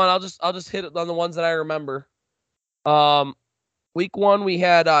 week 1, I'll just hit it on the ones that I remember. Week 1 we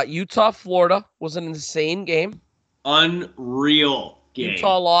had Utah, Florida was an insane game. Unreal game.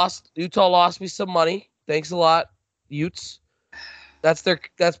 Utah lost me some money. Thanks a lot, Utes.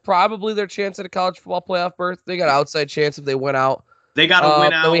 That's probably their chance at a college football playoff berth. They got an outside chance if they win out. They got to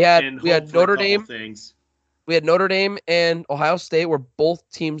win out. Then we had for Notre a couple Dame. Things. We had Notre Dame and Ohio State, where both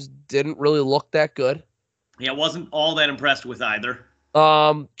teams didn't really look that good. Yeah, wasn't all that impressed with either.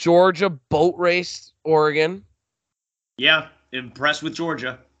 Georgia boat raced Oregon. Yeah, impressed with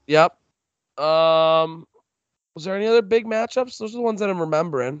Georgia. Yep. Was there any other big matchups? Those are the ones that I'm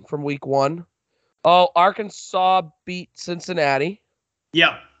remembering from week 1. Oh, Arkansas beat Cincinnati.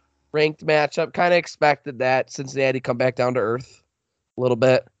 Yeah. Ranked matchup. Kind of expected that. Cincinnati come back down to earth a little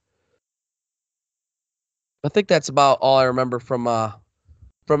bit. I think that's about all I remember from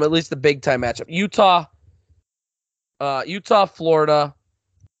at least the big time matchup. Utah, Florida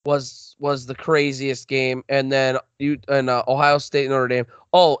was the craziest game, and then Ohio State, Notre Dame.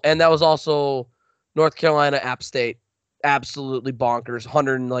 Oh, and that was also North Carolina, App State. Absolutely bonkers.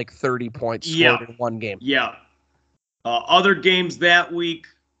 130 points scored in one game. Yeah. Other games that week,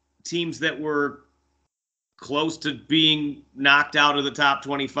 teams that were close to being knocked out of the top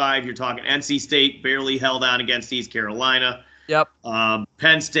 25. You're talking NC State barely held on against East Carolina. Yep.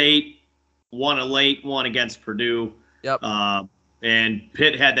 Penn State won a late one against Purdue. Yep. And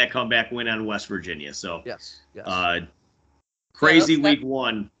Pitt had that comeback win on West Virginia. So yes. Crazy week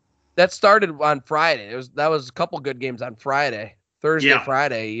 1. That started on Friday. That was a couple good games on Friday.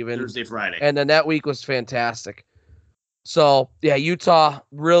 Friday even. Thursday, Friday. And then that week was fantastic. So, yeah, Utah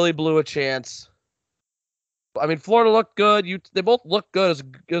really blew a chance. I mean, Florida looked good. They both looked good.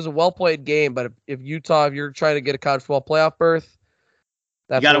 It was a well-played game, but if you're trying to get a college football playoff berth,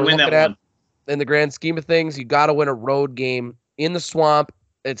 that's you got to win that one. In the grand scheme of things, you got to win a road game in the swamp.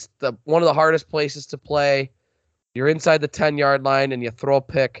 It's one of the hardest places to play. You're inside the 10-yard line and you throw a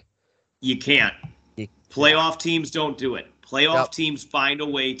pick. You can't. Playoff teams don't do it. Playoff teams find a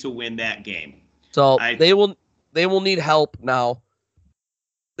way to win that game. So they will need help now.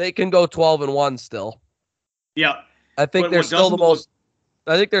 They can go 12-1 still. Yeah. I think they're still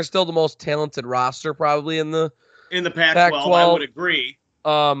the most talented roster probably in the Pac-12. I would agree.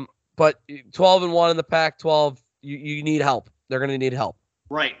 But 12-1 in the Pac-12, you need help. They're going to need help.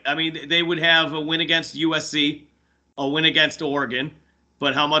 Right. I mean, they would have a win against USC, a win against Oregon,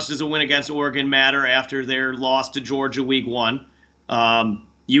 but how much does a win against Oregon matter after their loss to Georgia week 1?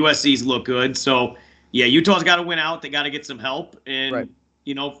 USC's look good. So, yeah, Utah's got to win out. They got to get some help. And,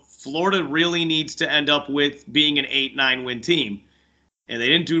 Florida really needs to end up with being an 8-9 win team. And they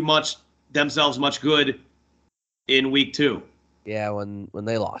didn't do themselves much good in week 2. Yeah, when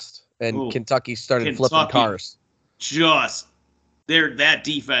they lost. And Kentucky started flipping cars. That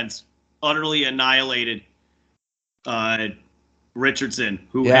defense utterly annihilated Richardson,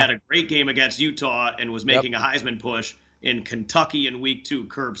 who had a great game against Utah and was making a Heisman push. In Kentucky in week 2,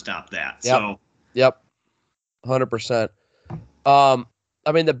 curb stopped that. Yep. 100%.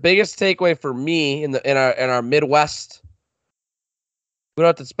 I mean, the biggest takeaway for me in our Midwest, we don't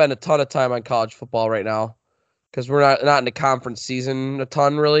have to spend a ton of time on college football right now because we're not in the conference season a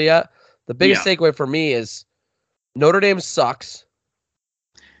ton really yet. The biggest takeaway for me is Notre Dame sucks.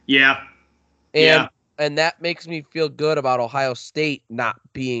 Yeah. And that makes me feel good about Ohio State not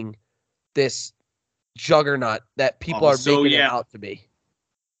being this juggernaut that people are making it out to be.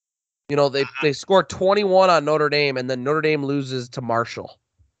 You know, they scored 21 on Notre Dame, and then Notre Dame loses to Marshall.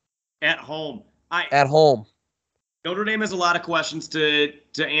 At home. At home. Notre Dame has a lot of questions to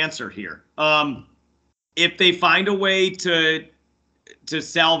answer here. If they find a way to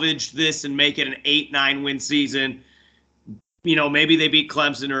salvage this and make it an 8-9 win season, maybe they beat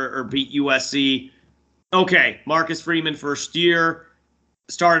Clemson or beat USC. Okay, Marcus Freeman first year,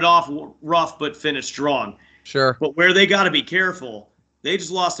 started off rough but finished strong. Sure. But where they got to be careful, they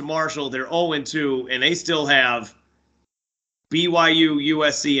just lost to Marshall. They're 0-2, and they still have BYU,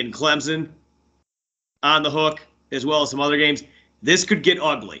 USC, and Clemson on the hook, as well as some other games. This could get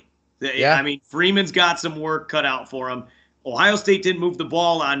ugly. Yeah. I mean, Freeman's got some work cut out for him. Ohio State didn't move the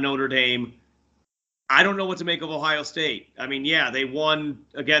ball on Notre Dame. I don't know what to make of Ohio State. I mean, yeah, they won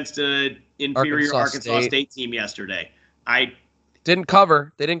against an inferior Arkansas State team yesterday. Didn't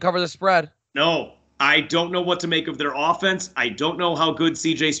cover. They didn't cover the spread. No. I don't know what to make of their offense. I don't know how good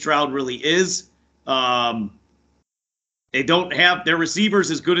C.J. Stroud really is. They don't have their receivers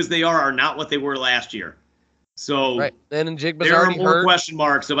as good as they are not what they were last year. So right. And Jigba's there are already more hurt. Question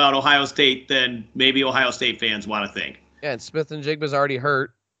marks about Ohio State than maybe Ohio State fans want to think. Yeah, and Smith and Jigba's already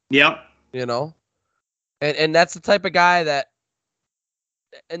hurt. Yep. And that's the type of guy that,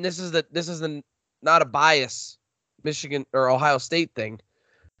 and this is not a bias, Michigan or Ohio State thing.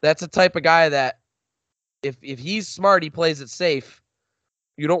 That's the type of guy that if he's smart, he plays it safe.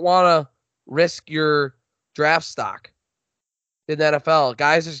 You don't want to risk your draft stock in the NFL.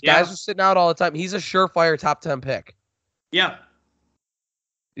 Guys are sitting out all the time. He's a surefire top 10 pick. Yeah.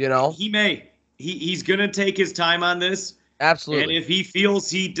 You know? He's going to take his time on this. Absolutely. And if he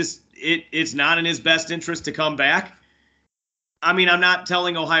feels it's not in his best interest to come back, I mean, I'm not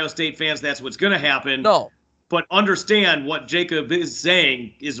telling Ohio State fans that's what's going to happen. No. But understand what Jacob is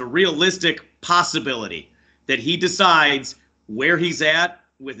saying is a realistic possibility that he decides where he's at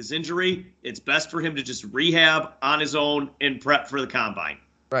with his injury. It's best for him to just rehab on his own and prep for the combine.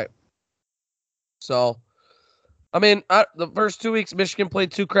 Right. So, I mean, the first 2 weeks, Michigan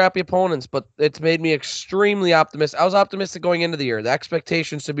played 2 crappy opponents, but it's made me extremely optimistic. I was optimistic going into the year. The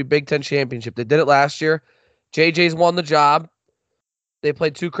expectations to be Big Ten championship. They did it last year. JJ's won the job. They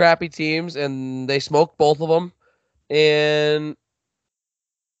played 2 crappy teams, and they smoked both of them. And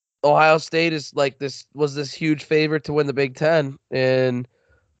Ohio State was this huge favorite to win the Big Ten. And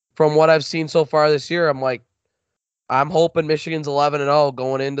from what I've seen so far this year, I'm hoping Michigan's 11-0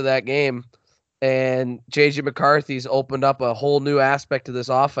 going into that game. And J.J. McCarthy's opened up a whole new aspect to this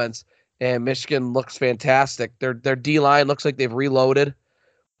offense, and Michigan looks fantastic. Their D-line looks like they've reloaded.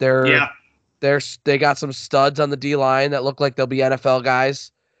 They got some studs on the D-line that look like they'll be NFL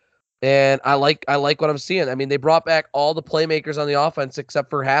guys. And I like what I'm seeing. I mean, they brought back all the playmakers on the offense except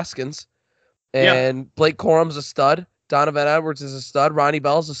for Haskins. And Blake Corum's a stud. Donovan Edwards is a stud. Ronnie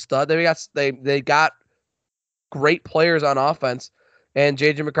Bell's a stud. They got great players on offense. And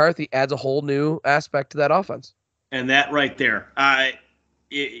J.J. McCarthy adds a whole new aspect to that offense. And that right there.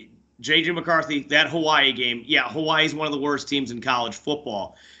 J.J. McCarthy, that Hawaii game, Hawaii's one of the worst teams in college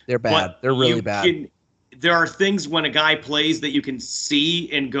football. They're bad. They're really bad. There are things when a guy plays that you can see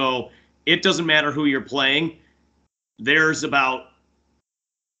and go, it doesn't matter who you're playing. There's about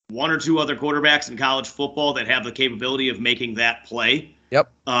 1 or 2 other quarterbacks in college football that have the capability of making that play.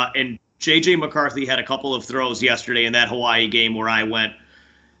 Yep. And J.J. McCarthy had a couple of throws yesterday in that Hawaii game where I went,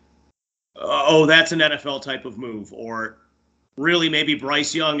 oh, that's an NFL type of move. Or really maybe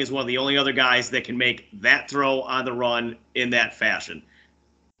Bryce Young is one of the only other guys that can make that throw on the run in that fashion.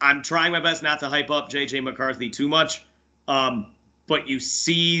 I'm trying my best not to hype up J.J. McCarthy too much, but you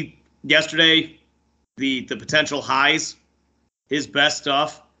see yesterday the potential highs, his best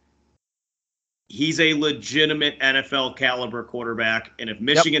stuff. He's a legitimate NFL caliber quarterback, and if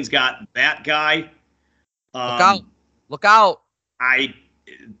Michigan's got that guy, look out!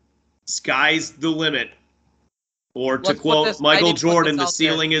 Sky's the limit. Or to quote Michael Jordan, the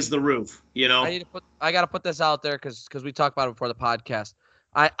ceiling is the roof. You know, I got to put this out there because we talked about it before the podcast.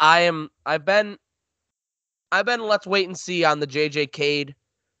 I've been let's wait and see on the JJ Cade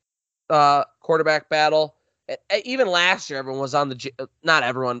quarterback battle. Even last year, everyone was on not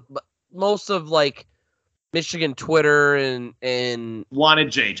everyone, but most of Michigan Twitter and wanted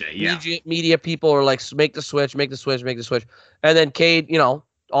JJ. Media people are like, make the switch. And then Cade,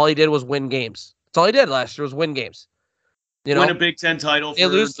 all he did was win games. That's all he did last year was win games. Win a Big Ten title for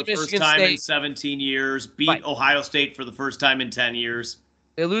the first time State. In 17 years. Beat Ohio State for the first time in 10 years.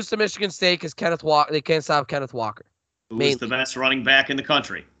 They lose to Michigan State because they can't stop Kenneth Walker. Who's the best running back in the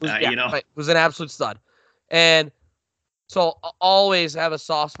country. Who's an absolute stud. And so I'll always have a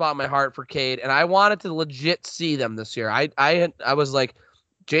soft spot in my heart for Cade. And I wanted to legit see them this year. I was like,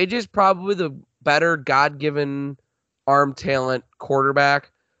 JJ's probably the better God-given arm talent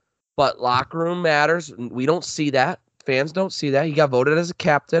quarterback, but locker room matters. We don't see that. Fans don't see that. He got voted as a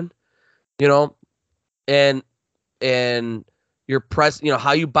captain, and your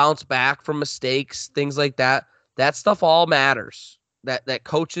how you bounce back from mistakes, things like that. That stuff all matters. That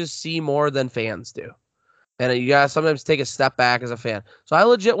coaches see more than fans do. And you gotta sometimes take a step back as a fan. So I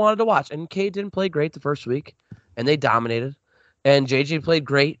legit wanted to watch. And Cade didn't play great the first week, and they dominated. And JJ played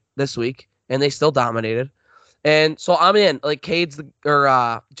great this week, and they still dominated. And so I'm in. JJ's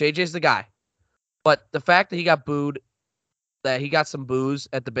the guy. But the fact that he got booed, that he got some boos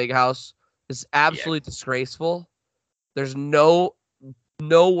at the big house, is absolutely disgraceful. There's no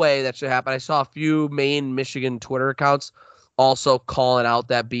way that should happen. I saw a few main Michigan Twitter accounts also calling out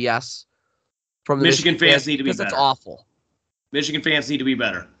that BS from the Michigan fans need to be better. Because it's awful. Michigan fans need to be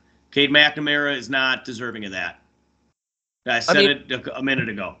better. Cade McNamara is not deserving of that. I said it a minute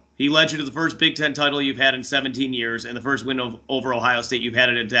ago. He led you to the first Big Ten title you've had in 17 years and the first win over Ohio State you've had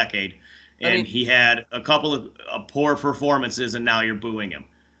in a decade. And he had a couple of poor performances, and now you're booing him.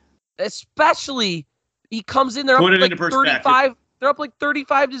 Especially, he comes in there up like 35. They're up like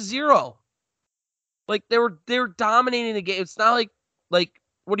 35-0. Like they were dominating the game. It's not like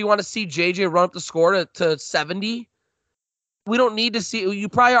what do you want to see JJ run up the score to 70 we don't need to see. You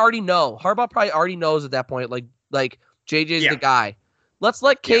probably already know. Harbaugh probably already knows at that point. Like JJ's the guy. Let's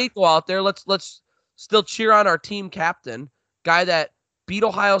let Cade go out there. Let's still cheer on our team captain, guy that beat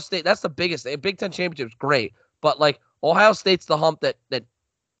Ohio State. That's the biggest thing. Big Ten championship's great, but like Ohio State's the hump that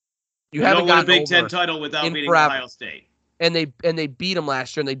you haven't won a gotten Big over Ten title without beating forever. Ohio State. And they beat him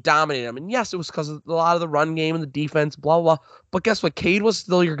last year and they dominated him. And yes, it was because of a lot of the run game and the defense, blah, blah, blah. But guess what? Cade was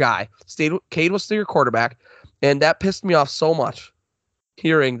still your guy. Cade was still your quarterback. And that pissed me off so much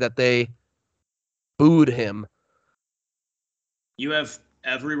hearing that they booed him. You have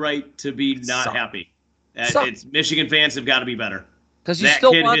every right to be not happy. Suck. It's Michigan fans have got to be better. Because you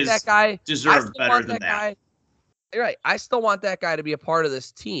still want that guy. Deserve better than that. Guy, you're right. I still want that guy to be a part of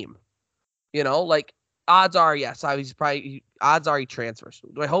this team. You know, like, odds are, yes, odds are he transfers.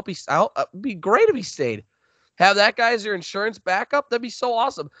 Do I hope it'd be great if he stayed. Have that guy as your insurance backup. That'd be so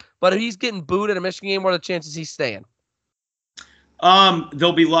awesome. But if he's getting booed in a Michigan game, what are the chances he's staying?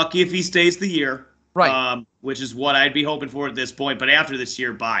 They'll be lucky if he stays the year. Right. Which is what I'd be hoping for at this point. But after this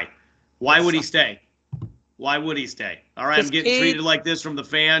year, bye. Why would he stay? Why would he stay? All right, I'm getting treated like this from the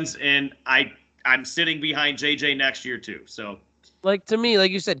fans, and I'm sitting behind JJ next year too. So, like, to me,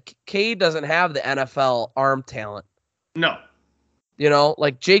 like you said, Cade doesn't have the NFL arm talent. No. You know,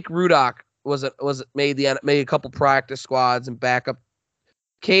 like Jake Rudock made a couple practice squads and backup.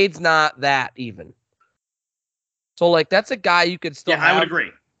 Cade's not that even. So like that's a guy you could still. Yeah, I would agree.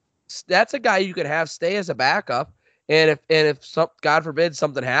 That's a guy you could have stay as a backup, and if some, God forbid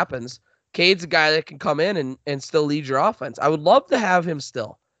something happens, Cade's a guy that can come in and still lead your offense. I would love to have him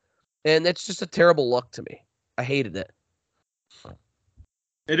still, and it's just a terrible look to me. I hated it.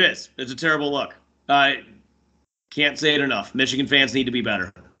 It is. It's a terrible look. Can't say it enough. Michigan fans need to be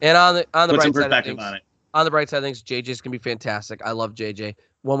better. And on the Put bright some side perspective of things, on it. on the bright side of things, JJ's gonna be fantastic. I love JJ.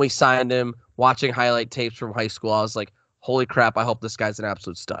 When we signed him, watching highlight tapes from high school, I was like, "Holy crap! I hope this guy's an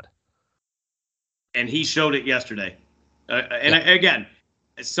absolute stud." And he showed it yesterday. Again,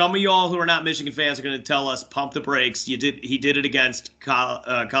 some of y'all who are not Michigan fans are going to tell us, "Pump the brakes." He did it against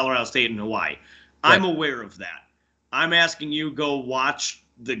Colorado State and Hawaii. Right. I'm aware of that. I'm asking you go watch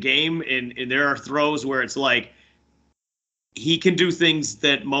the game, and there are throws where it's like he can do things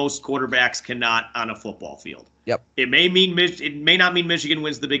that most quarterbacks cannot on a football field. Yep. It may not mean Michigan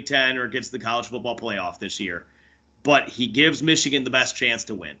wins the Big Ten or gets the college football playoff this year, but he gives Michigan the best chance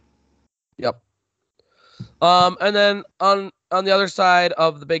to win. Yep. And then on the other side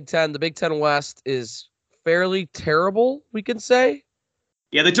of the Big Ten West is fairly terrible, we can say.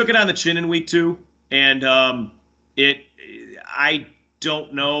 Yeah, they took it on the chin in week 2, and I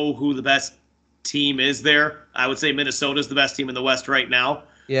don't know who the best team is there. I would say Minnesota's the best team in the West right now.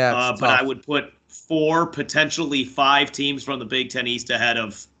 Yeah, but I would put 4, potentially 5 teams from the Big Ten East ahead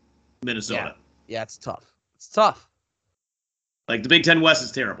of Minnesota. Yeah, it's tough. It's tough. Like, the Big Ten West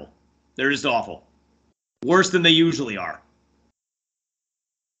is terrible. They're just awful. Worse than they usually are.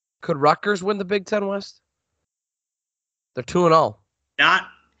 Could Rutgers win the Big Ten West? They're 2-0. Not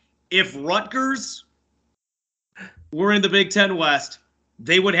if Rutgers were in the Big Ten West,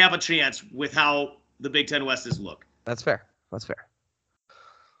 they would have a chance with how the Big Ten West is look. That's fair.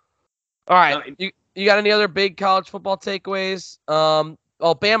 All right. You got any other big college football takeaways?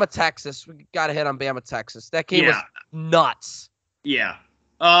 Bama, Texas. We got to hit on Bama, Texas. That game was nuts. Yeah.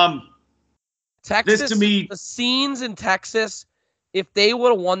 Texas, this to me, the scenes in Texas, if they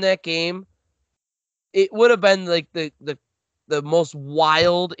would have won that game, it would have been like the most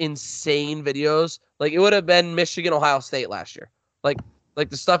wild, insane videos. Like, it would have been Michigan, Ohio State last year. Like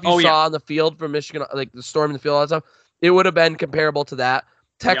the stuff you saw on the field from Michigan, like the storm in the field, all that stuff, it would have been comparable to that.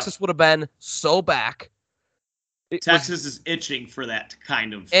 Texas would have been so back. Texas is itching for that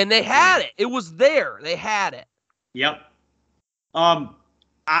kind of. And they had it. It was there. They had it. Yep.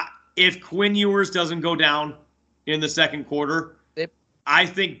 If Quinn Ewers doesn't go down in the second quarter, I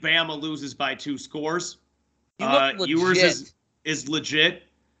think Bama loses by 2 scores. Ewers is legit.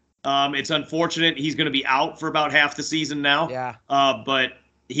 It's unfortunate he's going to be out for about half the season now. Yeah. But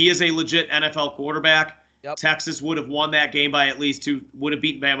he is a legit NFL quarterback. Yep. Texas would have won that game by at least 2, would have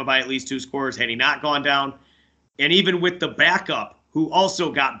beaten Bama by at least 2 scores had he not gone down. And even with the backup, who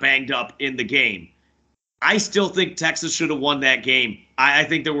also got banged up in the game, I still think Texas should have won that game. I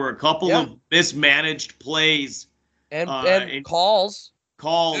think there were a couple of mismanaged plays and calls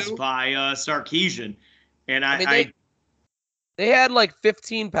by Sarkisian. And they had like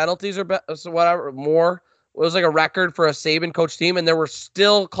 15 penalties or whatever more. It was like a record for a Saban coach team, and there were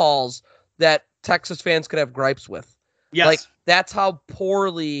still calls that Texas fans could have gripes with. Yes. Like, that's how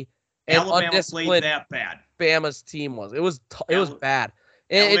poorly and Alabama undisciplined played that bad. Bama's team was. It was bad.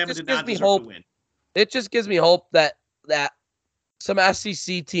 And Alabama it just did gives not me deserve hope. to win. It just gives me hope that some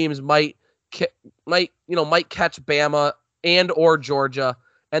SEC teams might catch Bama and or Georgia,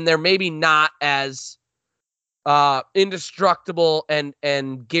 and they're maybe not as indestructible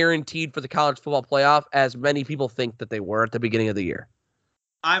and guaranteed for the college football playoff as many people think that they were at the beginning of the year.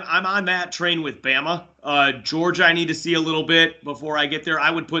 I'm on that train with Bama. Georgia, I need to see a little bit before I get there. I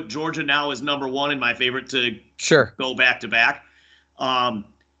would put Georgia now as number one and my favorite to go back to back.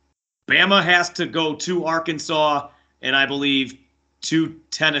 Bama has to go to Arkansas and I believe to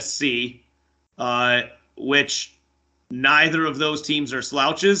Tennessee, which neither of those teams are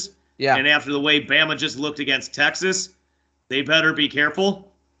slouches. Yeah. And after the way Bama just looked against Texas, they better be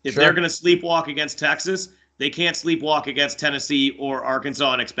careful. If Sure. they're going to sleepwalk against Texas, they can't sleepwalk against Tennessee or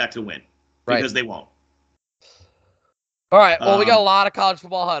Arkansas and expect to win because they won't. All right. Well, we got a lot of college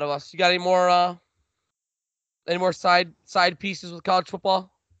football ahead of us. You got any more side pieces with college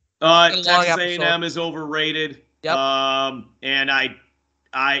football? Texas A&M is overrated. Yep. And I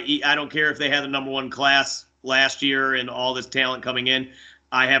don't care if they had the number one class last year and all this talent coming in.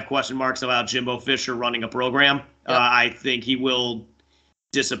 I have question marks about Jimbo Fisher running a program. Yep. I think he will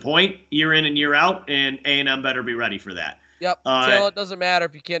disappoint year in and year out, and A&M better be ready for that. Yep. Talent doesn't matter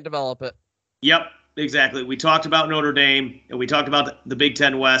if you can't develop it. Yep, exactly. We talked about Notre Dame, and we talked about the Big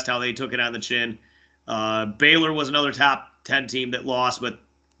Ten West, how they took it on the chin. Baylor was another top 10 team that lost, but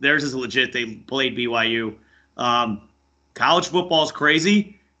theirs is legit. They played BYU. College football is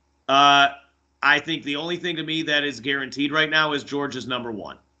crazy. I think the only thing to me that is guaranteed right now is Georgia's number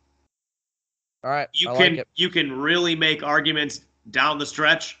one. All right. You can really make arguments down the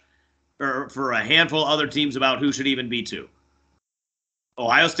stretch or for a handful of other teams about who should even be two.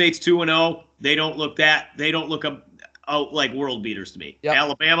 Ohio State's 2-0. They don't look out like world beaters to me. Yep.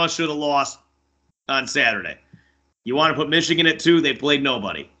 Alabama should have lost on Saturday. You want to put Michigan at 2? They played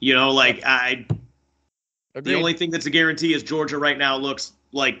nobody. The only thing that's a guarantee is Georgia right now looks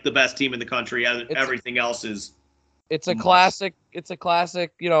like the best team in the country. Everything else is. It's a classic. It's a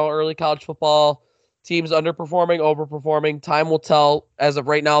classic. Early college football teams underperforming, overperforming. Time will tell. As of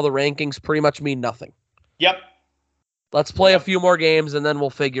right now, the rankings pretty much mean nothing. Yep. Let's play a few more games and then we'll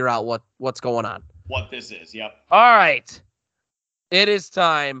figure out what's going on. What this is. Yep. All right. It is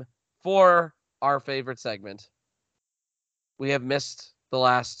time for our favorite segment. We have missed the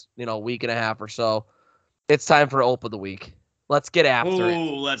last, week and a half or so. It's time for OPE of the week. Let's get after it.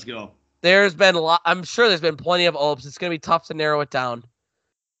 Ooh, let's go. There's been a lot. I'm sure there's been plenty of OPEs. It's going to be tough to narrow it down.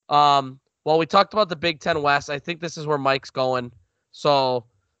 Well, we talked about the Big Ten West. I think this is where Mike's going. So,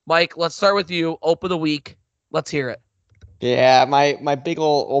 Mike, let's start with you. OPE of the week. Let's hear it. Yeah, my big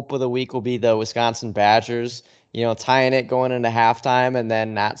old OPE of the week will be the Wisconsin Badgers. Tying it going into halftime and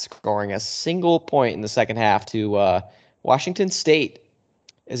then not scoring a single point in the second half to Washington State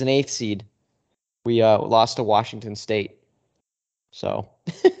as an 8th seed. We lost to Washington State. So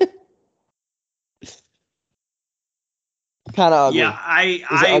kind of ugly.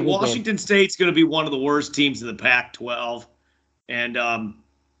 Yeah, Washington State's going to be one of the worst teams in the Pac-12, and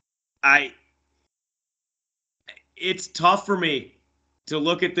it's tough for me to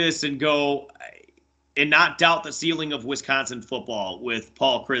look at this and go and not doubt the ceiling of Wisconsin football with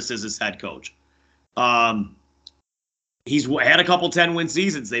Paul Chryst as his head coach. He's had a couple 10-win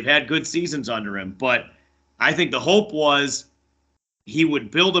seasons. They've had good seasons under him, but I think the hope was he would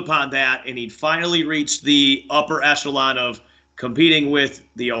build upon that and he'd finally reach the upper echelon of competing with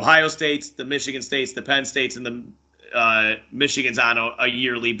the Ohio States, the Michigan States, the Penn States, and the Michigans on a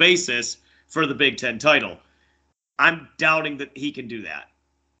yearly basis for the Big Ten title. I'm doubting that he can do that.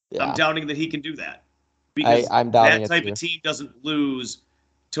 Yeah. I'm doubting that he can do that because I'm doubting that type of team doesn't lose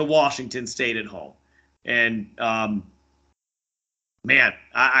to Washington State at home. And, man,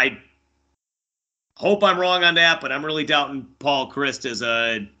 I hope I'm wrong on that, but I'm really doubting Paul Chryst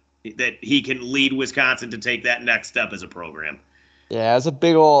that he can lead Wisconsin to take that next step as a program. Yeah, it's a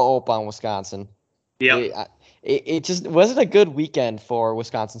big old OPE on Wisconsin. Yeah. It just wasn't a good weekend for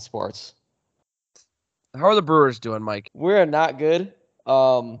Wisconsin sports. How are the Brewers doing, Mike? We're not good.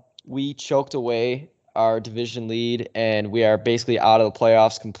 We choked away our division lead, and we are basically out of the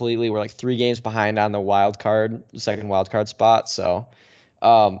playoffs completely. We're like 3 games behind on the second wild card spot. So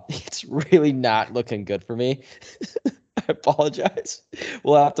it's really not looking good for me. I apologize.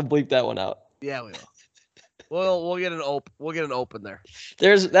 We'll have to bleep that one out. Yeah, we will. We'll get an OPE. We'll get an OPE in there.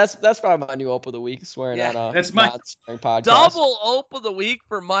 That's probably my new OPE of the week. Swearing on a non-swearing podcast. Double OPE of the week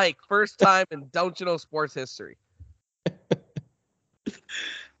for Mike. First time in Don't You Know sports history.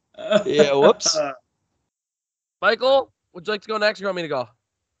 Yeah. Whoops. Michael, would you like to go next or you want me to go?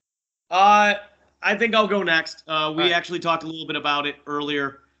 I think I'll go next. We actually talked a little bit about it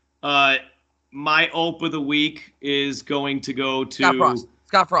earlier. my OPE of the week is going to go to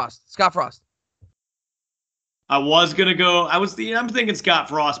Scott Frost. I'm thinking Scott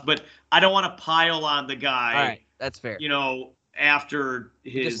Frost, but I don't want to pile on the guy. All right, that's fair. After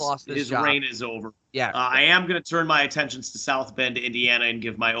his reign is over. Yeah. I am going to turn my attentions to South Bend, Indiana, and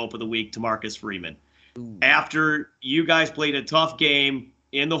give my OPE of the week to Marcus Freeman. Ooh. After you guys played a tough game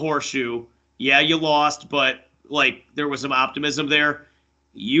in the Horseshoe, yeah, you lost, but there was some optimism there.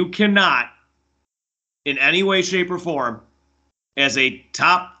 You cannot, in any way, shape, or form, as a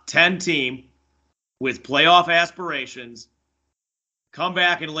top 10 team with playoff aspirations, come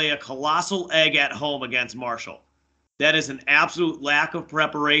back and lay a colossal egg at home against Marshall. That is an absolute lack of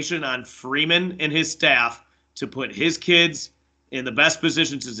preparation on Freeman and his staff to put his kids in the best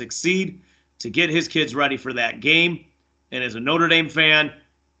position to succeed, to get his kids ready for that game. And as a Notre Dame fan,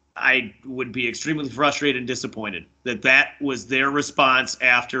 I would be extremely frustrated and disappointed that was their response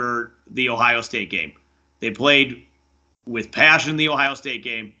after the Ohio State game. They played with passion the Ohio State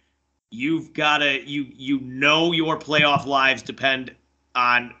game. You've got to, your playoff lives depend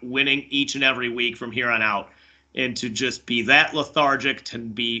on winning each and every week from here on out. And to just be that lethargic, to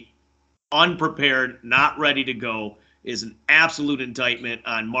be unprepared, not ready to go, is an absolute indictment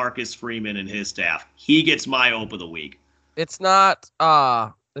on Marcus Freeman and his staff. He gets my OPE of the week. It's not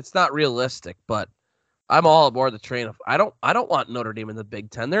realistic, but I'm all aboard the train of I don't want Notre Dame in the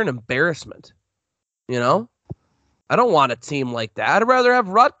Big Ten. They're an embarrassment. I don't want a team like that. I'd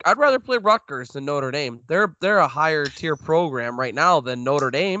rather play Rutgers than Notre Dame. They're a higher tier program right now than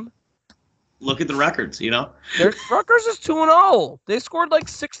Notre Dame. Look at the records, Rutgers is 2-0. They scored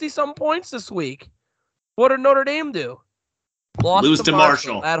 60-some points this week. What did Notre Dame do? Lose to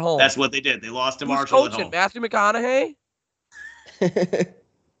Marshall at home. That's what they did. They lost to Who's Marshall coaching? at home. Matthew McConaughey?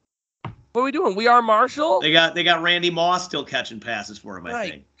 What are we doing? We are Marshall? They got Randy Moss still catching passes for him, I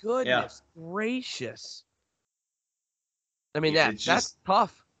think. My goodness gracious. I mean, that's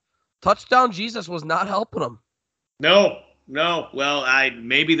tough. Touchdown Jesus was not helping them. No. Well,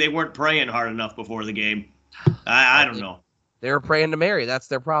 maybe they weren't praying hard enough before the game. I don't know. They were praying to Mary. That's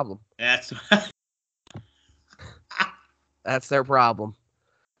their problem. That's their problem.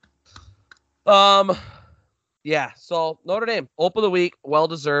 Yeah. So Notre Dame, OPE of the week, well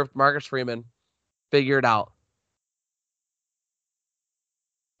deserved. Marcus Freeman, figure it out.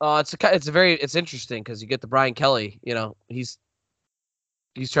 It's interesting because you get the Brian Kelly. He's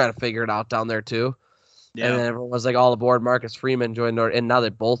trying to figure it out down there too. Yeah. And then everyone was all aboard. Marcus Freeman joined Notre, and now they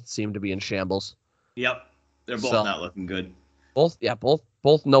both seem to be in shambles. Yep, they're both not looking good. Both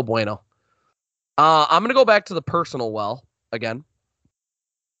no bueno. I'm gonna go back to the personal well again.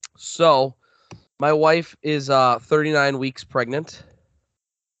 So, my wife is 39 weeks pregnant.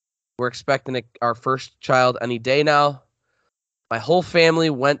 We're expecting our first child any day now. My whole family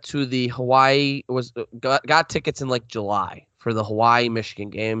went to the Hawaii got tickets in July for the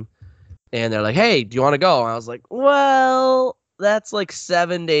Hawaii-Michigan game. And they're like, hey, do you want to go? And I was like, well, that's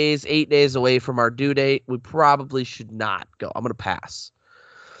 7 days, 8 days away from our due date. We probably should not go. I'm going to pass.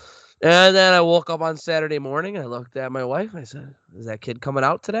 And then I woke up on Saturday morning. And I looked at my wife. I said, is that kid coming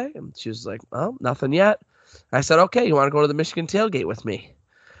out today? And she was like, well, nothing yet. I said, okay, you want to go to the Michigan tailgate with me?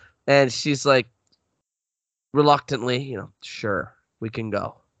 And she's like, reluctantly, sure, we can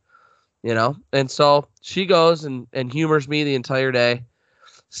go. And so she goes and humors me the entire day.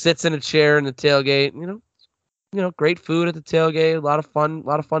 Sits in a chair in the tailgate, great food at the tailgate, a lot of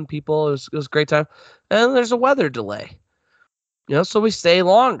fun people. It was a great time. And there's a weather delay, so we stay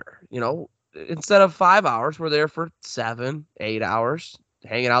longer, instead of 5 hours, we're there for 7, 8 hours,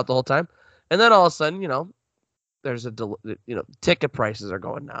 hanging out the whole time. And then all of a sudden, there's a delay, ticket prices are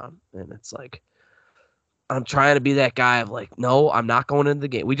going down. And it's I'm trying to be that guy of no, I'm not going into the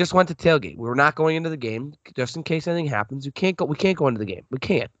game. We just went to tailgate. We were not going into the game just in case anything happens. We can't go into the game. We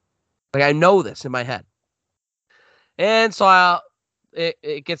can't. I know this in my head. And so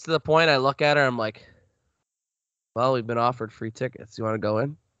it gets to the point I look at her. I'm like, well, we've been offered free tickets. You want to go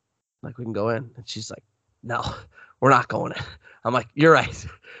in? We can go in. And she's like, no, we're not going in. I'm like, you're right.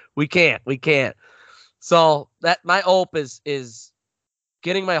 We can't. So that my hope is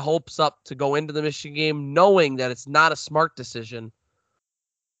getting my hopes up to go into the Michigan game, knowing that it's not a smart decision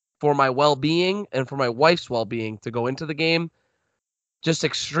for my well-being and for my wife's well-being to go into the game. Just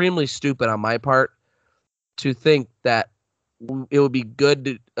extremely stupid on my part to think that it would be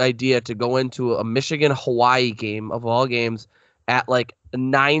good idea to go into a Michigan-Hawaii game of all games at a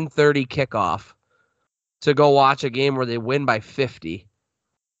 9:30 kickoff to go watch a game where they win by 50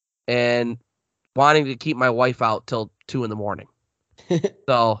 and wanting to keep my wife out till 2 a.m.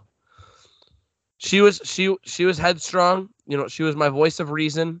 So she was headstrong. She was my voice of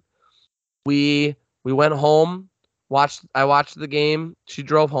reason. We went home. I watched the game. She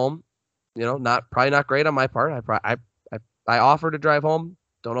drove home. Probably not great on my part. I offered to drive home.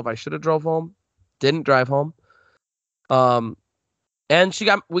 Don't know if I should have drove home. Didn't drive home. And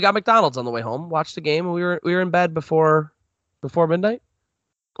we got McDonald's on the way home. Watched the game, and we were in bed before midnight,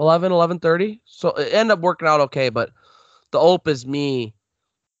 11:30. So it ended up working out okay. But the OPE is me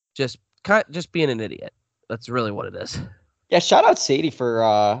just being an idiot. That's really what it is. Yeah, shout out Sadie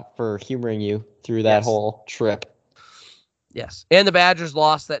for humoring you through that whole trip. Yes, and the Badgers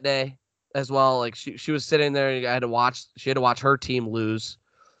lost that day as well. Like she was sitting there, and she had to watch her team lose,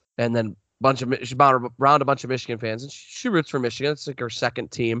 and then she bounced around a bunch of Michigan fans, and she roots for Michigan. It's like her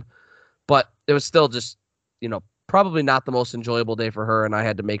second team, but it was still just probably not the most enjoyable day for her, and I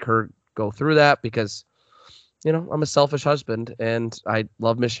had to make her go through that because I'm a selfish husband and I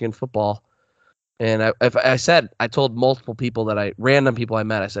love Michigan football. And I told multiple people random people I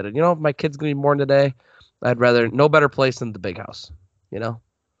met, I said, if my kid's going to be born today, I'd rather no better place than the big house,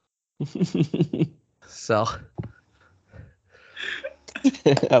 So.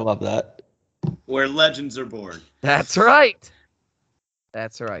 I love that. Where legends are born. That's right.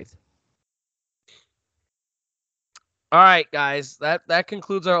 That's right. All right, guys. That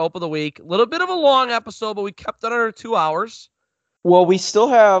concludes our OPE of the week. A little bit of a long episode, but we kept it under 2 hours. Well, we still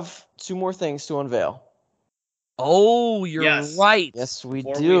have 2 more things to unveil. Oh, you're right. Yes, we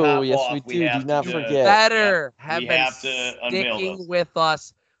Before do. we yes, hop we off, do. Do not to- forget. Better have we been have to unveil sticking those. with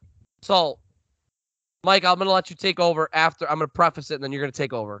us. So, Mike, I'm going to let you take over after. I'm going to preface it, and then you're going to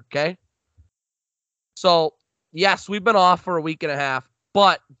take over, okay? So, yes, we've been off for a week and a half,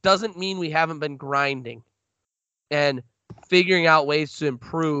 but doesn't mean we haven't been grinding and figuring out ways to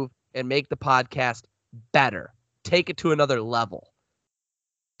improve and make the podcast better. Take it to another level.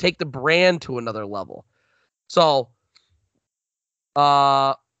 Take the brand to another level. So,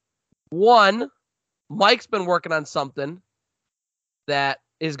 one, Mike's been working on something that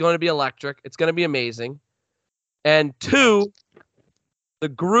is going to be electric. It's going to be amazing. And 2, the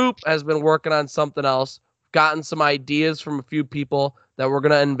group has been working on something else. Gotten some ideas from a few people that we're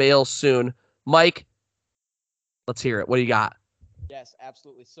going to unveil soon. Mike, let's hear it. What do you got? Yes,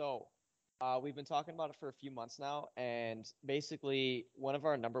 absolutely. So, we've been talking about it for a few months now, and basically, one of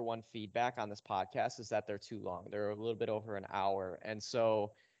our number one feedback on this podcast is that they're too long. They're a little bit over an hour, and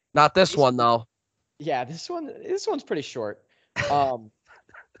so Not this one though. Yeah, this one's pretty short.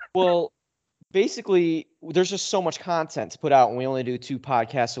 Well, basically, there's just so much content to put out, and we only do 2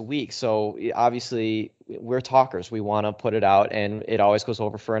 podcasts a week. So obviously, we're talkers. We want to put it out, and it always goes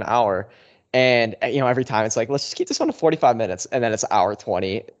over for an hour. And every time it's like, let's just keep this one to 45 minutes, and then it's hour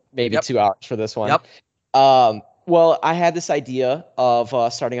 20, maybe 2 hours for this one. Yep. Well, I had this idea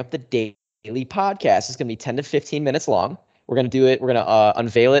of starting up the daily podcast. It's going to be 10 to 15 minutes long. We're going to do it. We're going to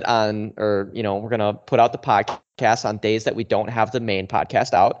unveil it we're going to put out the podcast on days that we don't have the main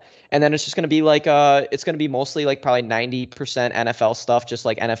podcast out. And then it's just going to be like, it's going to be mostly like probably 90% NFL stuff, just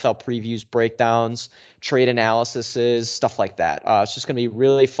like NFL previews, breakdowns, trade analyses, stuff like that. It's just going to be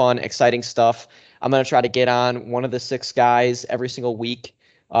really fun, exciting stuff. I'm going to try to get on one of the 6 guys every single week,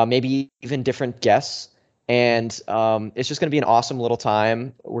 maybe even different guests. And it's just going to be an awesome little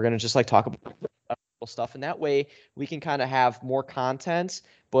time. We're going to just like talk about stuff, and that way we can kind of have more content,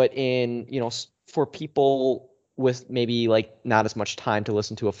 but for people with maybe like not as much time to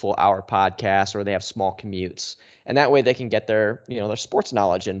listen to a full hour podcast, or they have small commutes, and that way they can get their their sports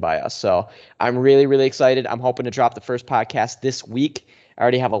knowledge in by us. So I'm really, really excited. I'm hoping to drop the first podcast this week. I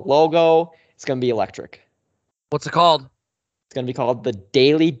already have a logo. It's going to be electric. What's it called? It's going to be called the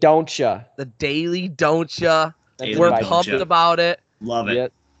Daily DONTCHA. The Daily DONTCHA. Daily We're DONTCHA. pumped about it. Love it. Yeah.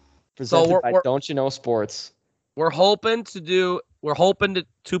 Presented So by Don't You Know Sports. We're hoping to 2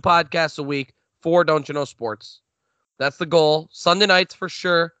 podcasts a week for Don't You Know Sports. That's the goal. Sunday nights for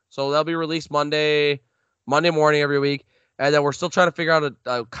sure. So they'll be released Monday morning every week. And then we're still trying to figure out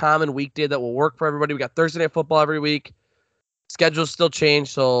a common weekday that will work for everybody. We got Thursday Night Football every week. Schedules still change,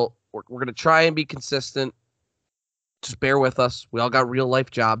 so we're going to try and be consistent. Just bear with us. We all got real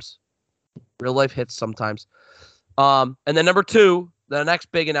life jobs. Real life hits sometimes. And then number 2, the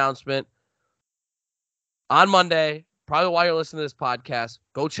next big announcement on Monday, probably while you're listening to this podcast,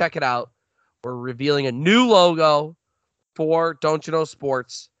 go check it out. We're revealing a new logo for Don't You Know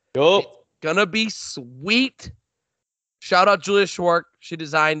Sports. Yup. It's gonna be sweet. Shout out Julia Schwartz. She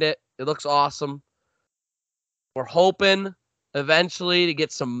designed it. It looks awesome. We're hoping eventually to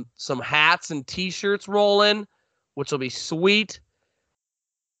get some hats and t-shirts rolling, which will be sweet.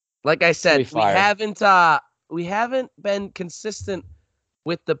 Like I said, we haven't been consistent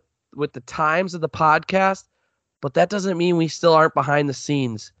with the times of the podcast, but that doesn't mean we still aren't behind the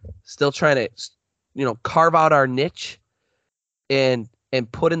scenes, still trying to, carve out our niche and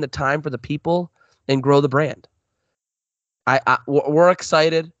put in the time for the people and grow the brand. We're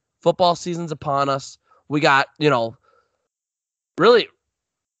excited. Football season's upon us. We got, really,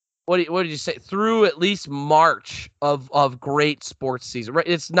 what did you say? Through at least March of great sports season. Right?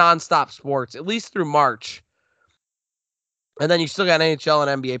 It's nonstop sports, at least through March. And then you still got NHL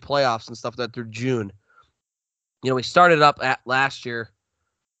and NBA playoffs and stuff that through June. We started up at last year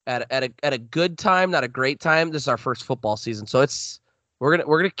at a good time, not a great time. This is our first football season, so we're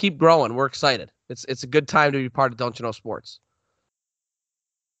gonna keep growing. We're excited. It's a good time to be part of Don't You Know Sports.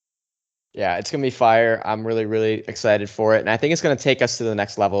 Yeah, it's gonna be fire. I'm really, really excited for it, and I think it's gonna take us to the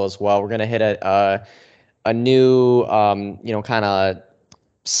next level as well. We're gonna hit a new, kind of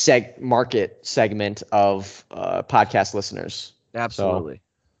market segment of podcast listeners. Absolutely. So,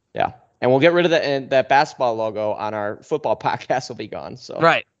 yeah, and well get rid of that basketball logo on our football podcast. Will be gone. So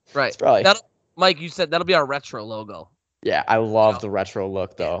right. It's probably Mike, you said that'll be our retro logo. Yeah, I love the retro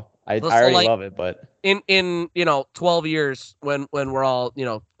look though. I So, already love it, but in 12 years when we're all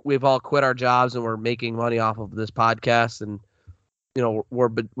we've all quit our jobs and we're making money off of this podcast, and we're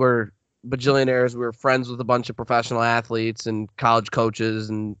bajillionaires. We're friends with a bunch of professional athletes and college coaches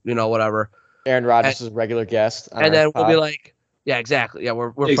and whatever. Aaron Rodgers is a regular guest, and then we'll be like, yeah, exactly, yeah,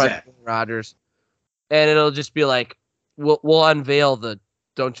 we're friends with Aaron Rodgers, and it'll just be like we'll unveil the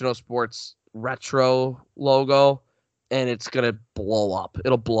Don't You Know Sports retro logo, and it's gonna blow up.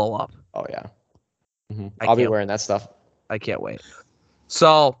 It'll blow up. Oh yeah, I'll be wearing that stuff. I can't wait.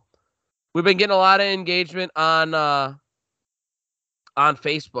 So we've been getting a lot of engagement on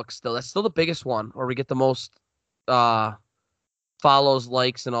Facebook still. That's still the biggest one where we get the most follows,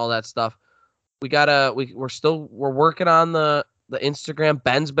 likes, and all that stuff. We're working on the Instagram.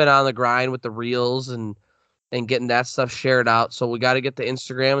 Ben's been on the grind with the reels and getting that stuff shared out. So we got to get the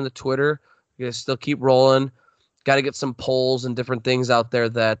Instagram and the Twitter. We got to still keep rolling. Got to get some polls and different things out there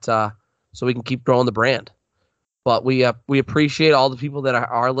that so we can keep growing the brand. But we appreciate all the people that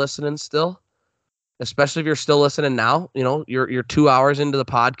are listening still, especially if you're still listening now. You're 2 hours into the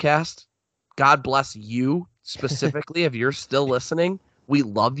podcast. God bless you specifically if you're still listening. We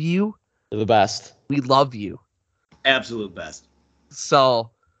love you. You're the best. We love you. Absolute best.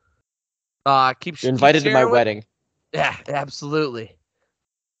 So You're invited to my wedding. Yeah, absolutely.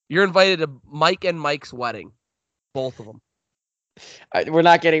 You're invited to Mike and Mike's wedding. Both of them. We're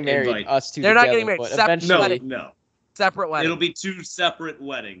not getting married. Us two. They're together, not getting married. No. Separate wedding. It'll be two separate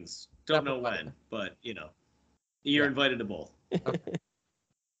weddings. Don't know when, but you're invited to both. Okay.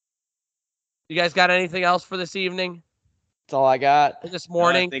 You guys got anything else for this evening? That's all I got. This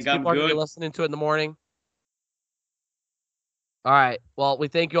morning? I think people I'm are gonna good. be listening to it in the morning. All right. Well, we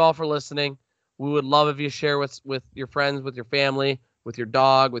thank you all for listening. We would love if you share with your friends, with your family, with your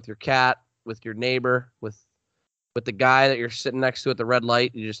dog, with your cat, with your neighbor, with the guy that you're sitting next to at the red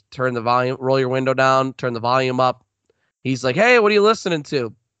light. You just turn the volume, roll your window down, turn the volume up. He's like, hey, what are you listening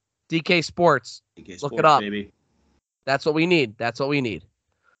to? DK Sports. Look it up. Baby. That's what we need. That's what we need.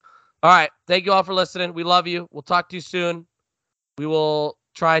 All right. Thank you all for listening. We love you. We'll talk to you soon. We will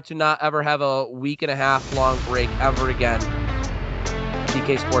try to not ever have a week and a half long break ever again.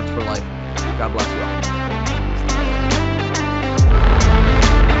 DK Sports for life. God bless you all.